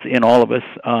selfishness that's in all of us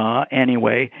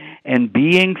anyway, and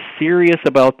being serious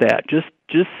about that, just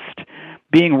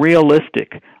being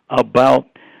realistic about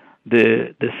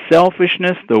the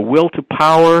selfishness, the will to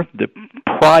power, the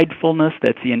pridefulness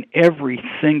that's in every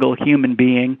single human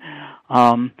being.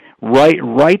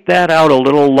 Write that out a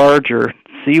little larger.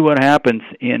 See what happens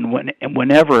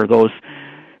whenever those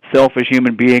selfish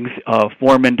human beings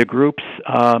form into groups.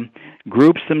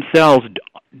 Groups themselves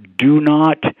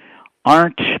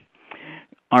aren't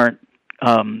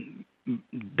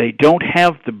they don't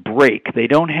have the break. They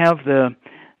don't have the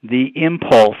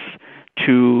impulse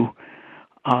to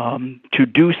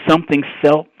do something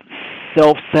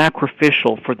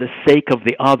self-sacrificial for the sake of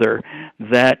the other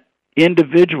that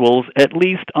individuals, at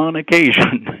least on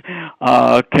occasion,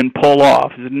 can pull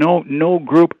off. No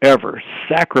group ever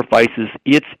sacrifices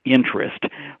its interest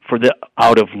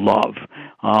out of love,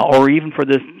 or even for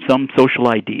some social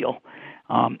ideal.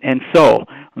 And so,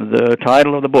 the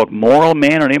title of the book, Moral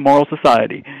Man and Immoral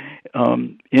Society,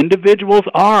 individuals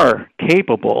are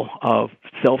capable of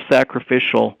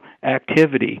self-sacrificial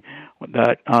activity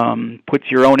that puts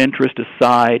your own interest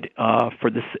aside out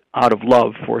of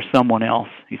love for someone else.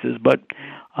 He says, but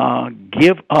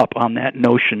give up on that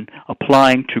notion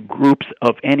applying to groups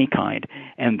of any kind.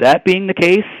 And that being the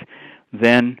case,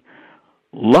 then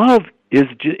love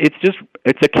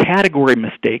it's a category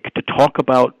mistake to talk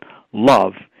about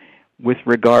love with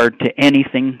regard to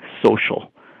anything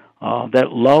social.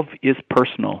 That love is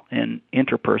personal and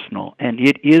interpersonal, and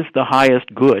it is the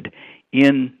highest good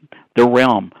in the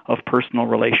realm of personal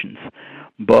relations.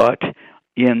 But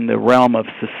in the realm of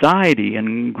society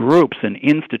and groups and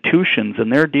institutions,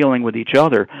 and they're dealing with each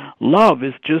other, love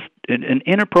is just an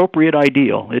inappropriate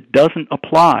ideal. It doesn't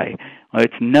apply.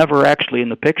 It's never actually in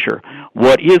the picture.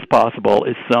 What is possible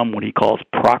is what he calls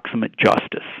proximate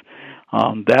justice.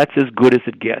 That's as good as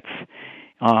it gets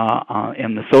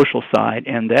in the social side.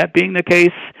 And that being the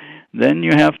case, then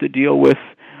you have to deal with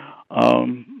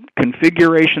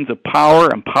configurations of power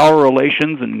and power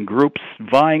relations and groups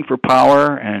vying for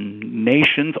power and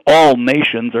nations. All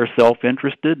nations are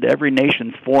self-interested. Every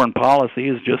nation's foreign policy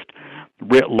is just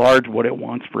writ large what it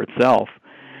wants for itself.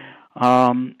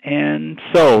 And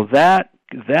so that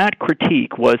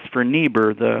critique was for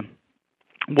Niebuhr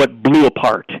what blew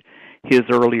apart his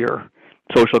earlier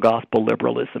social gospel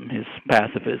liberalism, his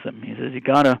pacifism. He says,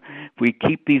 if we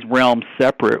keep these realms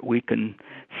separate, we can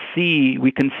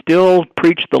still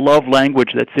preach the love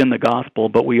language that's in the gospel,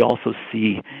 but we also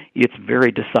see its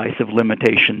very decisive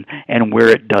limitation and where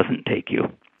it doesn't take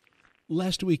you.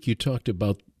 Last week you talked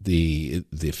about the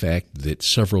fact that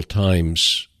several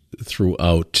times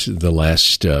throughout the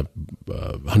last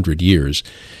 100 years,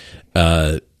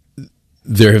 there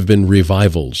have been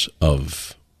revivals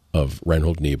of of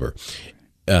Reinhold Niebuhr.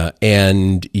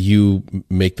 And you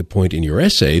make the point in your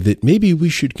essay that maybe we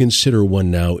should consider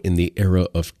one now in the era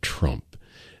of Trump.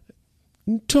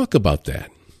 Talk about that.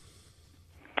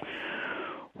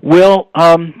 Well,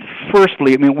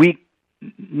 firstly, I mean,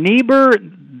 Niebuhr,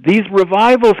 these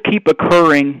revivals keep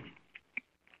occurring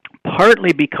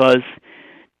partly because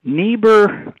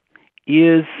Niebuhr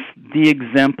is the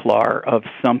exemplar of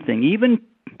something. Even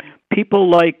people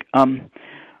like former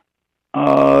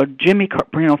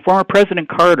President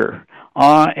Carter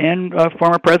and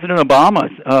former President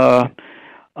Obama,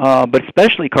 but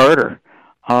especially Carter,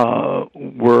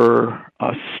 were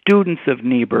students of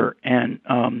Niebuhr and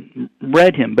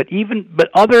read him. But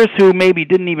others who maybe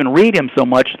didn't even read him so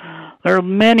much, there are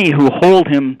many who hold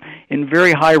him in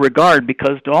very high regard,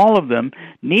 because to all of them,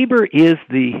 Niebuhr is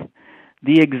the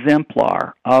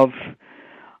exemplar of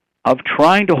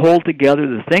trying to hold together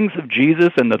the things of Jesus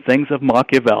and the things of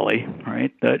Machiavelli,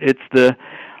 right? That it's the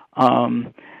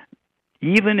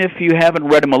even if you haven't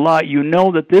read him a lot, you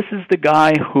know that this is the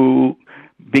guy who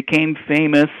became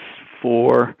famous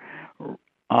for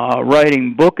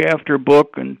writing book after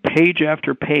book and page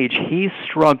after page. He's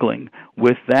struggling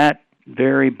with that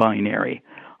very binary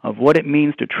of what it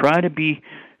means to try to be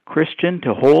Christian,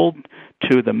 to hold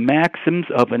to the maxims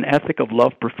of an ethic of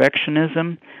love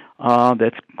perfectionism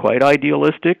that's quite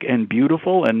idealistic and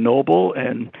beautiful and noble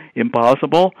and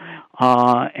impossible,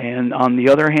 and on the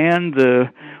other hand,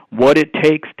 what it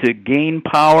takes to gain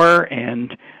power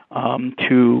and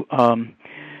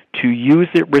to use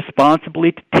it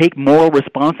responsibly, to take moral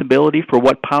responsibility for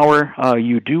what power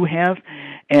you do have.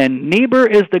 And Niebuhr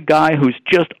is the guy who's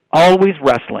just always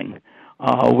wrestling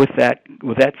with that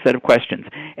set of questions.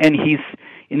 And he's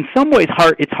in some ways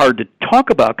it's hard to talk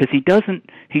about because he doesn't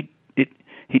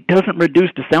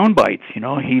reduce to sound bites. You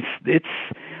know, this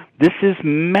is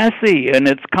messy and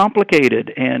it's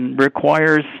complicated and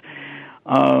requires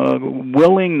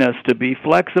willingness to be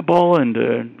flexible and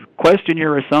to question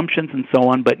your assumptions and so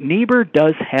on. But Niebuhr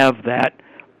does have that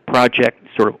project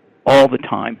sort of all the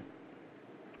time.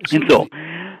 And so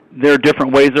there are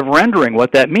different ways of rendering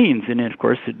what that means. And, of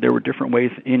course, there were different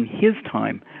ways in his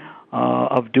time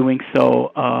of doing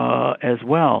so as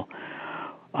well.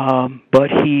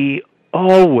 But he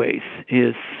always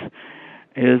is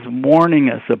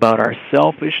warning us about our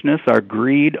selfishness, our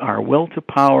greed, our will to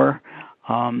power,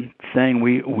 saying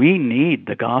we need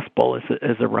the gospel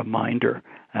as a reminder,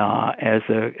 as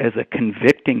a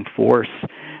convicting force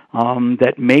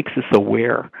that makes us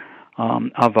aware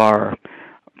of our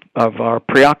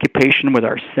preoccupation with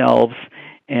ourselves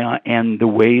and the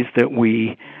ways that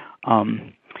we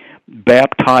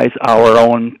baptize our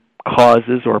own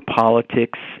causes or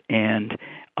politics. And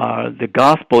the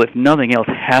gospel, if nothing else,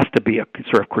 has to be a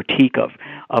sort of critique of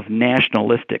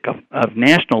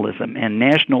nationalism and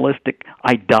nationalistic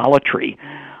idolatry.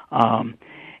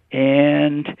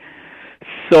 And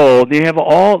so they have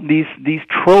all these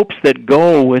tropes that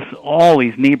go with all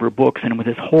these Niebuhr books and with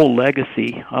his whole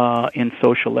legacy in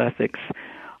social ethics.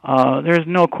 There's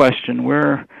no question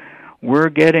we're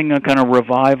getting a kind of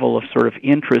revival of sort of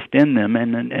interest in them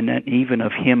and even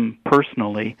of him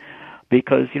personally,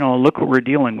 because look what we're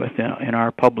dealing with in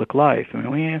our public life. I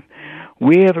mean,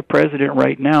 we have a president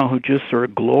right now who just sort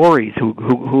of glories,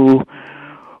 who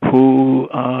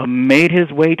made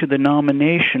his way to the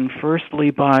nomination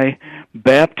firstly by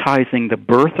baptizing the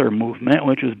birther movement,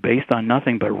 which was based on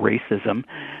nothing but racism,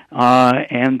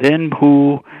 and then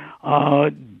who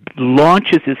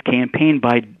launches his campaign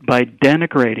by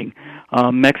denigrating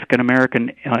Mexican-American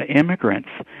immigrants,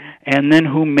 and then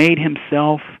who made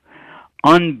himself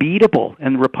unbeatable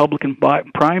in the Republican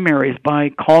primaries by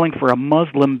calling for a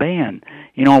Muslim ban.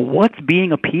 What's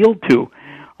being appealed to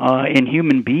in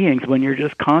human beings when you're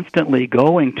just constantly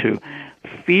going to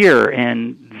fear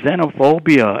and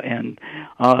xenophobia and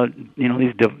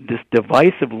this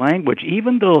divisive language,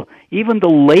 even the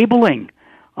labeling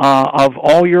of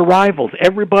all your rivals.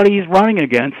 Everybody he's running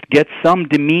against gets some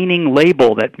demeaning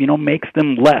label that makes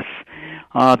them less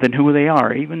than who they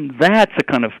are. Even that's a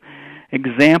kind of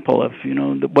example of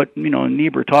what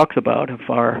Niebuhr talks about of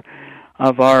our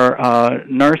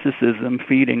narcissism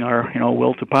feeding our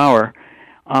will to power.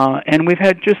 And we've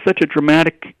had just such a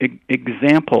dramatic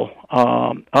example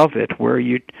of it, where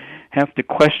you have to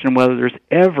question whether there's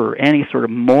ever any sort of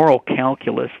moral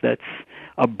calculus that's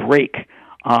a break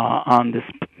on this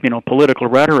political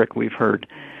rhetoric we've heard.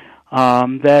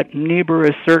 That Niebuhr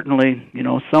is certainly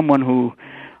someone who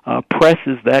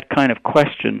presses that kind of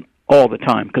question all the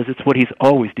time, because it's what he's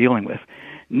always dealing with.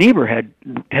 Niebuhr had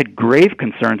grave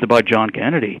concerns about John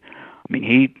Kennedy. I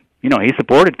mean, he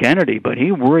supported Kennedy, but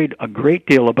he worried a great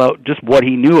deal about just what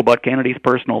he knew about Kennedy's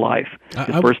personal life,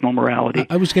 his personal morality.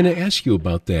 I was going to ask you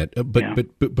about that,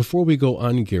 but before we go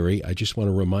on, Gary, I just want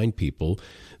to remind people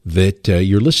that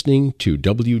you're listening to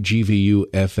WGVU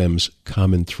FM's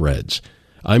Common Threads.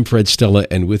 I'm Fred Stella,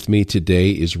 and with me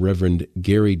today is Reverend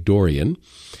Gary Dorian.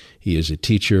 He is a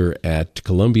teacher at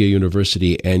Columbia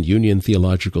University and Union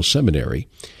Theological Seminary,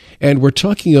 and we're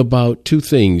talking about two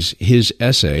things: his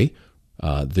essay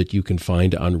that you can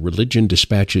find on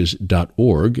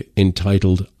religiondispatches.org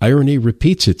entitled Irony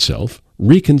Repeats Itself,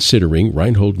 Reconsidering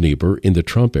Reinhold Niebuhr in the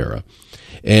Trump Era,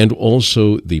 and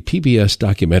also the PBS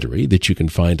documentary that you can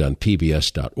find on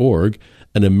pbs.org,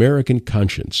 An American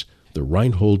Conscience, the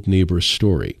Reinhold Niebuhr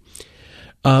Story.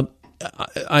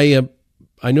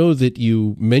 I know that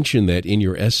you mentioned that in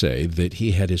your essay that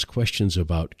he had his questions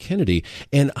about Kennedy,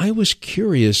 and I was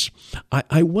curious.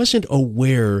 I wasn't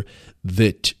aware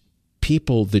that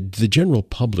people, the general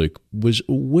public, was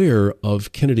aware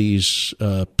of Kennedy's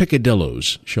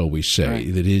peccadillos, shall we say,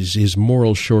 right. That is his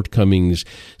moral shortcomings,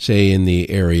 say, in the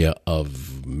area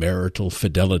of marital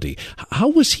fidelity. How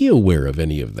was he aware of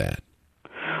any of that?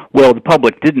 Well, the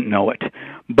public didn't know it,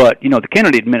 but, the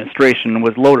Kennedy administration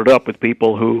was loaded up with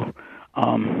people who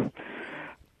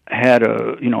had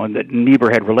that Niebuhr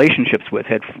had relationships with,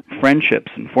 had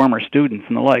friendships and former students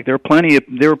and the like. There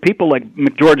were people like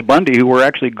George Bundy who were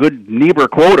actually good Niebuhr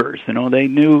quoters. They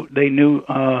knew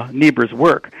Niebuhr's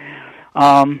work.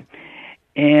 And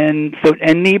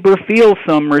Niebuhr feels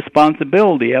some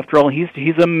responsibility. After all,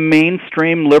 he's a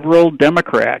mainstream liberal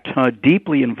Democrat,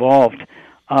 deeply involved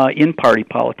in party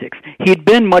politics. He'd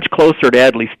been much closer to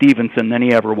Adlai Stevenson than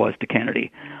he ever was to Kennedy.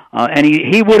 And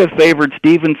he would have favored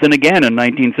Stevenson again in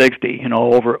 1960,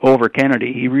 over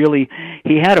Kennedy.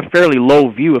 He had a fairly low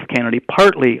view of Kennedy,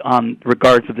 partly on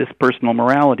regards of this personal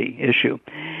morality issue.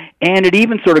 And it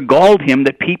even sort of galled him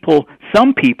that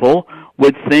some people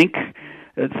would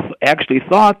actually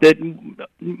thought that,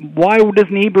 why does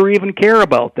Niebuhr even care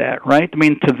about that, right? I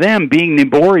mean, to them, being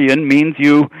Niebuhrian means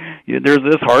there's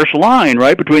this harsh line,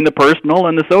 right, between the personal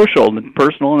and the social, the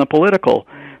personal and the political.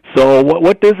 So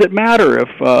what does it matter if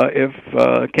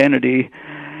Kennedy,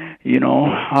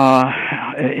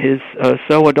 is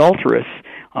so adulterous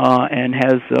and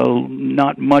has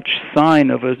not much sign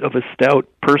of a stout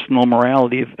personal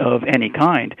morality of any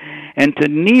kind? And to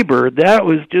Niebuhr, that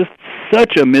was just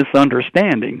such a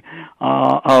misunderstanding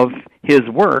of his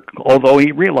work. Although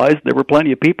he realized there were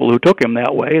plenty of people who took him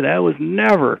that way, that was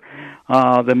never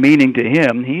the meaning to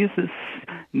him.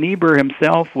 Niebuhr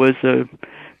himself was a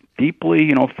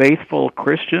deeply, faithful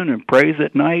Christian and prays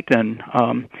at night, and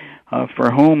for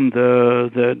whom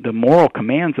the moral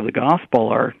commands of the gospel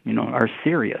are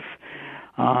serious.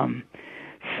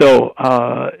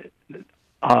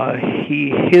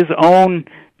 His own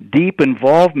deep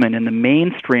involvement in the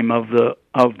mainstream of the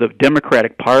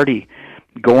Democratic Party,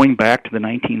 going back to the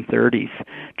 1930s,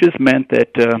 just meant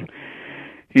that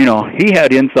he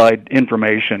had inside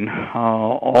information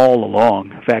all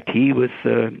along. In fact, he was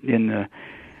in the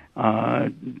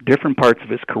different parts of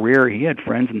his career, he had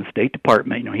friends in the State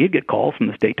Department. He'd get calls from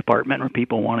the State Department or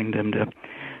people wanting him to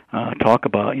talk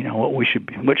about,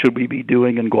 what should we be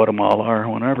doing in Guatemala or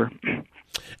whatever.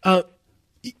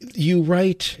 You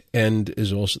write, and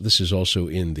this is also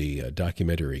in the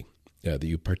documentary that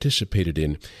you participated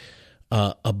in,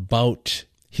 about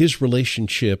his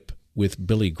relationship with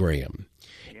Billy Graham.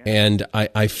 Yeah. And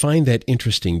I find that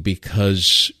interesting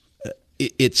because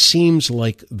it seems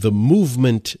like the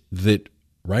movement that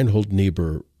Reinhold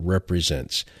Niebuhr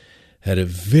represents had a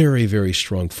very, very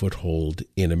strong foothold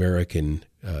in American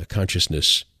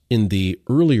consciousness in the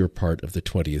earlier part of the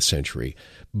 20th century.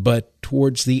 But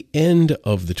towards the end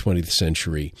of the 20th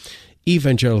century,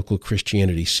 evangelical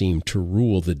Christianity seemed to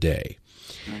rule the day.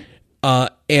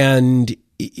 And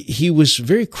he was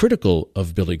very critical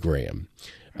of Billy Graham.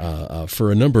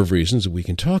 For a number of reasons that we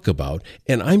can talk about.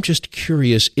 And I'm just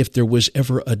curious if there was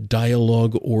ever a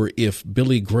dialogue or if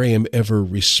Billy Graham ever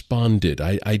responded.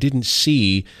 I didn't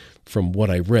see, from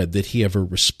what I read, that he ever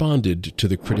responded to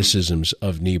the criticisms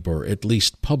of Niebuhr, at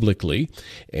least publicly.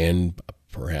 And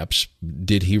perhaps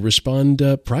did he respond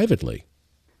privately?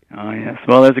 Oh, yes.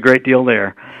 Well, there's a great deal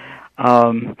there.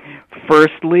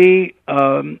 Firstly,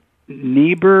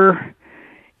 Niebuhr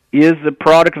is the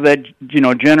product of that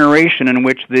generation in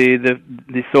which the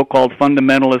so-called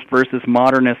fundamentalist versus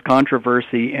modernist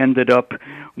controversy ended up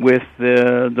with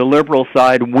the liberal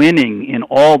side winning in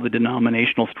all the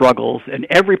denominational struggles, and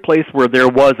every place where there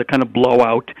was a kind of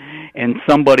blowout and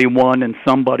somebody won and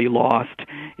somebody lost,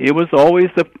 it was always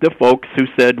the folks who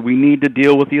said we need to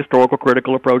deal with the historical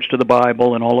critical approach to the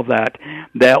Bible and all of that,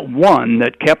 that won,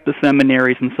 that kept the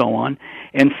seminaries and so on.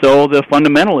 And so the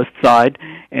fundamentalist side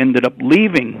ended up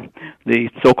leaving the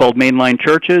so-called mainline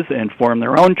churches and formed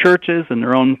their own churches and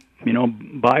their own,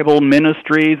 Bible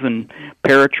ministries and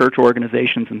parachurch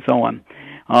organizations and so on.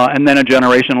 And then a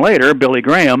generation later, Billy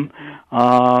Graham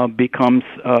becomes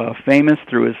famous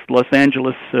through his Los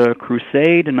Angeles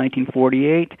crusade in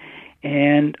 1948,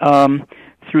 and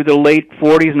through the late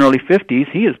 40s and early 50s,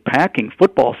 he is packing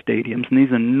football stadiums in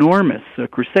these enormous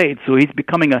crusades. So he's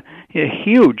becoming a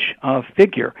huge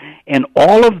figure. And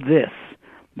all of this,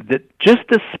 just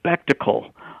the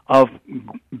spectacle of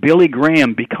Billy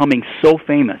Graham becoming so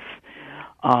famous,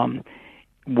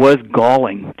 was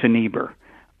galling to Niebuhr,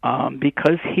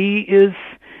 because he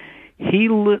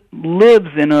lives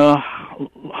in a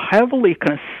heavily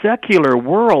kind of secular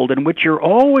world in which you're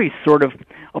always sort of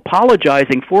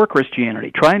apologizing for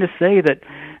Christianity, trying to say that,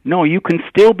 no, you can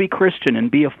still be Christian and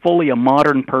be fully a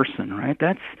modern person, right?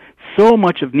 That's so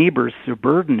much of Niebuhr's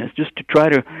burden, is just to try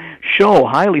to show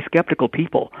highly skeptical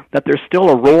people that there's still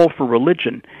a role for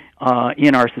religion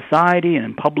in our society and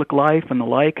in public life and the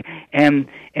like, and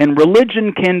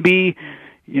religion can be,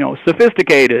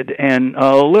 sophisticated and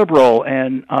liberal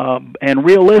and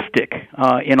realistic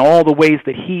in all the ways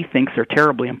that he thinks are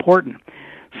terribly important.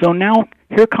 So now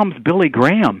here comes Billy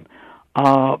Graham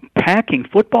packing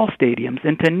football stadiums,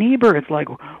 and to Niebuhr it's like,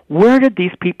 where did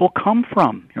these people come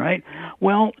from, right?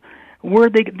 Well,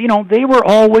 they were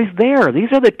always there.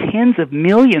 These are the tens of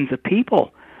millions of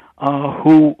people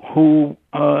who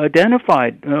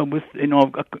identified with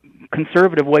a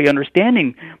conservative way of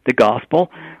understanding the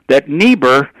gospel that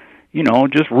Niebuhr,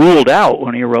 just ruled out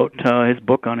when he wrote his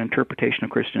book on interpretation of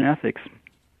Christian ethics.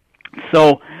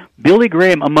 So Billy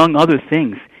Graham, among other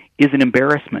things, is an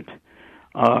embarrassment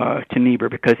to Niebuhr,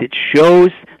 because it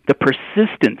shows the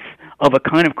persistence of a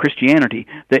kind of Christianity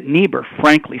that Niebuhr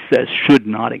frankly says should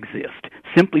not exist,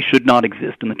 simply should not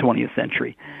exist in the 20th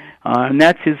century. And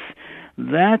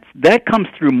that comes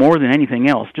through more than anything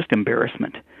else, just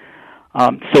embarrassment.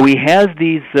 So he has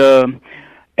these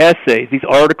essays, these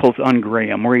articles on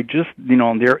Graham, where he just,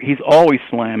 he's always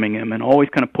slamming him and always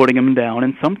kind of putting him down,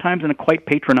 and sometimes in a quite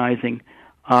patronizing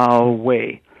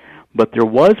way. But there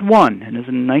was one, and it was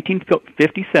in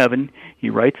 1957, he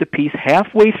writes a piece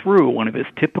halfway through one of his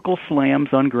typical slams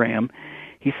on Graham.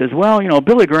 He says, well,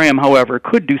 Billy Graham, however,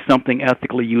 could do something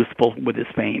ethically useful with his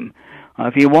fame.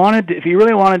 If he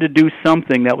really wanted to do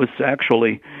something that was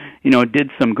actually, did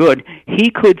some good,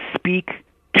 he could speak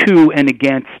to and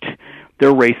against the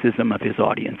racism of his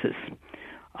audiences.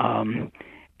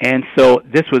 And so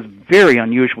this was very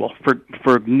unusual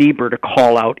for Niebuhr to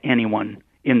call out anyone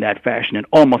in that fashion. It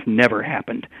almost never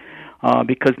happened,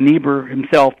 because Niebuhr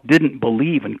himself didn't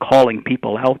believe in calling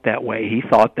people out that way. He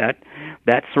thought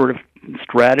that sort of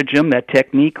stratagem, that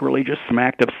technique, really just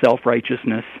smacked of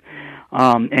self-righteousness,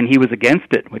 and he was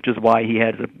against it, which is why he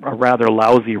had a rather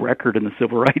lousy record in the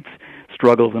civil rights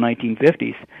struggle of the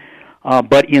 1950s.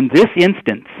 But in this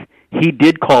instance, he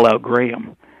did call out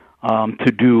Graham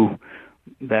to do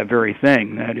that very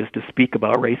thing, that is to speak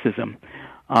about racism,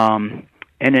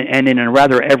 and in a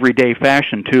rather everyday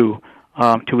fashion too,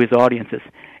 to his audiences.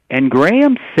 And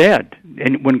Graham said,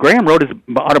 and when Graham wrote his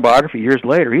autobiography years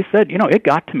later, he said, it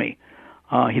got to me,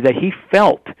 that he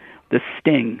felt the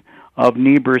sting of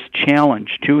Niebuhr's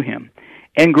challenge to him.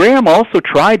 And Graham also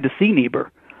tried to see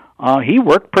Niebuhr. He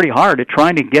worked pretty hard at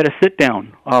trying to get a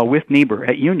sit-down with Niebuhr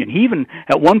at Union. He even,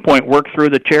 at one point, worked through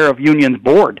the chair of Union's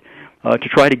board to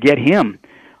try to get him,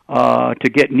 to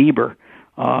get Niebuhr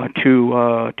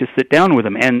to sit down with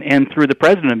him, and through the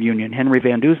president of Union, Henry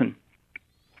Van Dusen.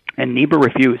 And Niebuhr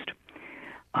refused.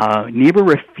 Niebuhr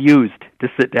refused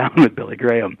to sit down with Billy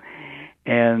Graham.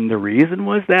 And the reason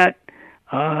was that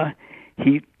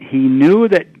he knew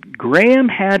that Graham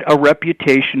had a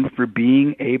reputation for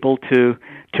being able to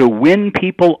win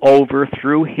people over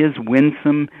through his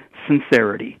winsome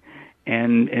sincerity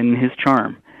and his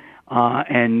charm.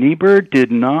 And Niebuhr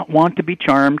did not want to be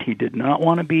charmed. He did not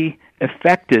want to be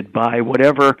affected by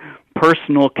whatever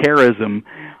personal charism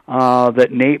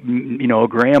that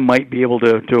Graham might be able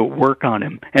to work on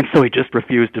him. And so he just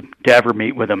refused to ever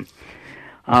meet with him.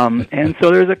 And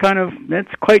so there's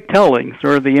that's quite telling,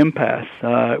 sort of the impasse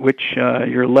which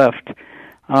you're left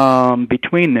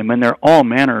between them, and there are all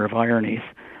manner of ironies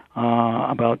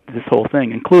about this whole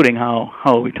thing, including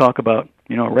how we talk about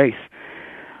race.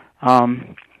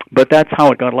 But that's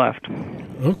how it got left.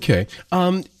 Okay.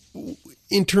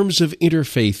 In terms of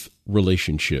interfaith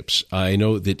relationships, I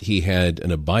know that he had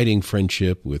an abiding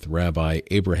friendship with Rabbi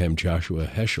Abraham Joshua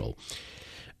Heschel.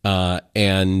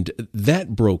 And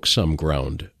that broke some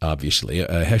ground, obviously.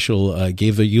 Heschel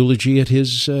gave a eulogy at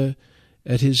his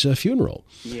funeral.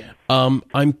 Yes.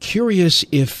 I'm curious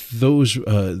if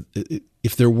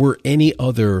if there were any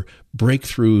other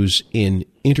breakthroughs in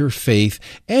interfaith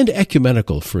and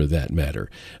ecumenical, for that matter,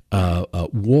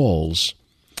 walls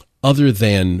other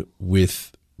than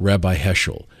with Rabbi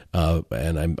Heschel.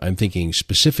 And I'm thinking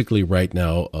specifically right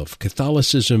now of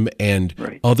Catholicism and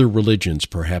other religions,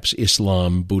 perhaps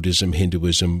Islam, Buddhism,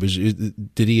 Hinduism.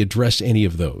 Did he address any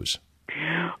of those?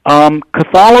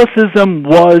 Catholicism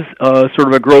was sort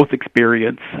of a growth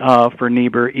experience for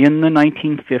Niebuhr in the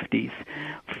 1950s.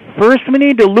 First, we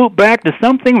need to loop back to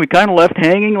something we kind of left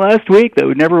hanging last week that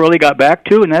we never really got back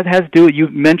to, and that has to do with, you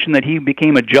mentioned that he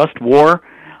became a just war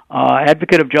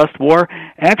advocate of just war.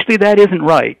 Actually, that isn't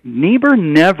right. Niebuhr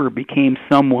never became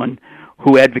someone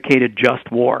who advocated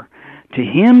just war. To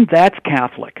him, that's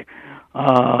Catholic.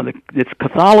 It's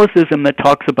Catholicism that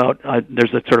talks about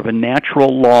there's a sort of a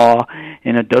natural law,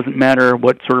 and it doesn't matter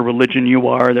what sort of religion you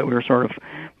are, that we're sort of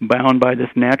bound by this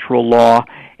natural law,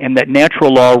 and that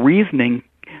natural law reasoning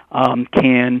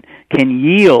can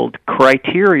yield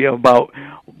criteria about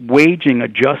waging a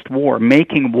just war,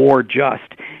 making war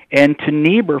just. And to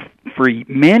Niebuhr, for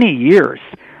many years,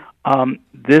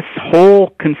 this whole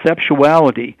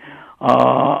conceptuality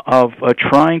of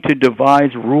trying to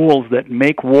devise rules that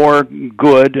make war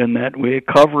good and that we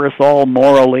cover us all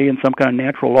morally in some kind of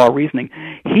natural law reasoning,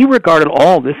 he regarded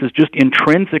all this as just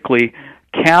intrinsically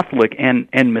Catholic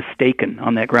and mistaken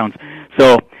on that grounds.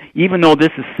 So even though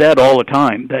this is said all the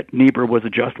time that Niebuhr was a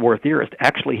just war theorist,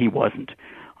 actually he wasn't,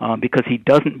 because he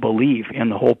doesn't believe in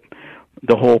the whole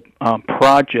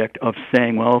project of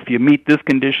saying, well, if you meet this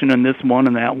condition and this one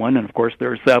and that one, and of course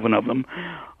there are 7 of them,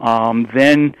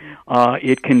 then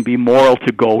it can be moral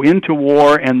to go into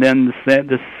war, and then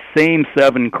the same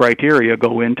 7 criteria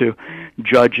go into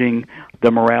judging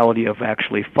the morality of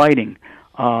actually fighting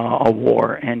a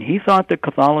war. And he thought that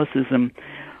Catholicism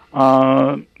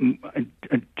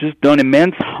just done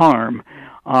immense harm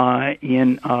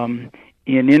in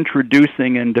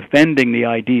introducing and defending the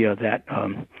idea that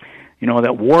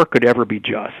that war could ever be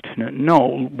just.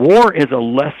 No, war is a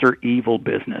lesser evil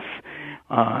business,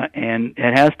 and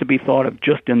it has to be thought of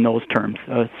just in those terms,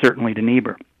 certainly to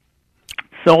Niebuhr.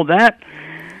 So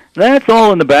that's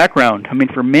all in the background,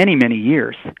 for many, many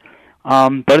years.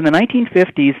 But in the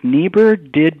 1950s, Niebuhr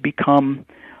did become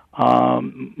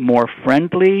more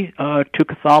friendly to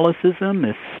Catholicism.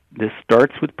 This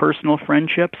starts with personal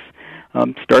friendships.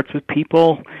 Starts with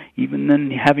people, even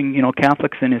then having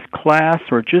Catholics in his class,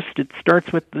 or just it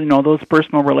starts with those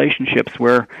personal relationships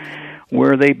where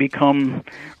they become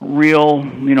real,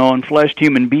 enfleshed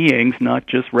human beings, not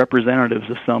just representatives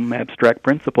of some abstract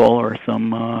principle or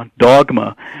some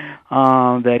dogma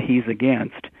that he's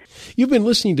against. You've been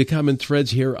listening to Common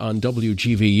Threads here on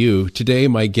WGVU. Today,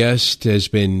 my guest has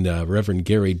been Reverend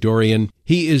Gary Dorian.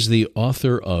 He is the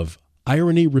author of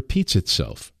Irony Repeats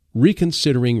Itself: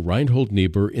 Reconsidering Reinhold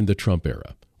Niebuhr in the Trump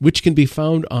Era, which can be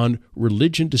found on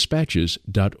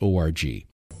religiondispatches.org.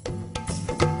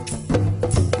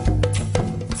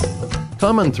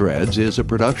 Common Threads is a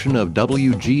production of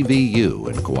WGVU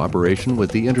in cooperation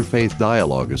with the Interfaith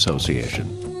Dialogue Association.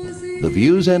 The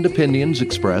views and opinions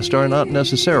expressed are not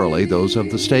necessarily those of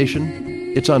the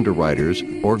station, its underwriters,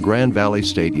 or Grand Valley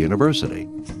State University.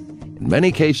 In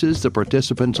many cases, the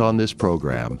participants on this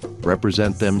program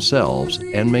represent themselves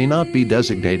and may not be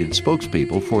designated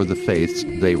spokespeople for the faiths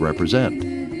they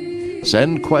represent.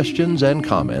 Send questions and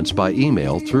comments by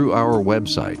email through our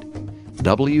website,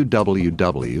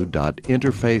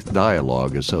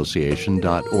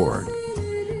 www.interfaithdialogueassociation.org.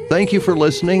 Thank you for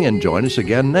listening, and join us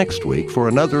again next week for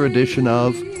another edition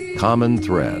of Common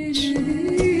Threads.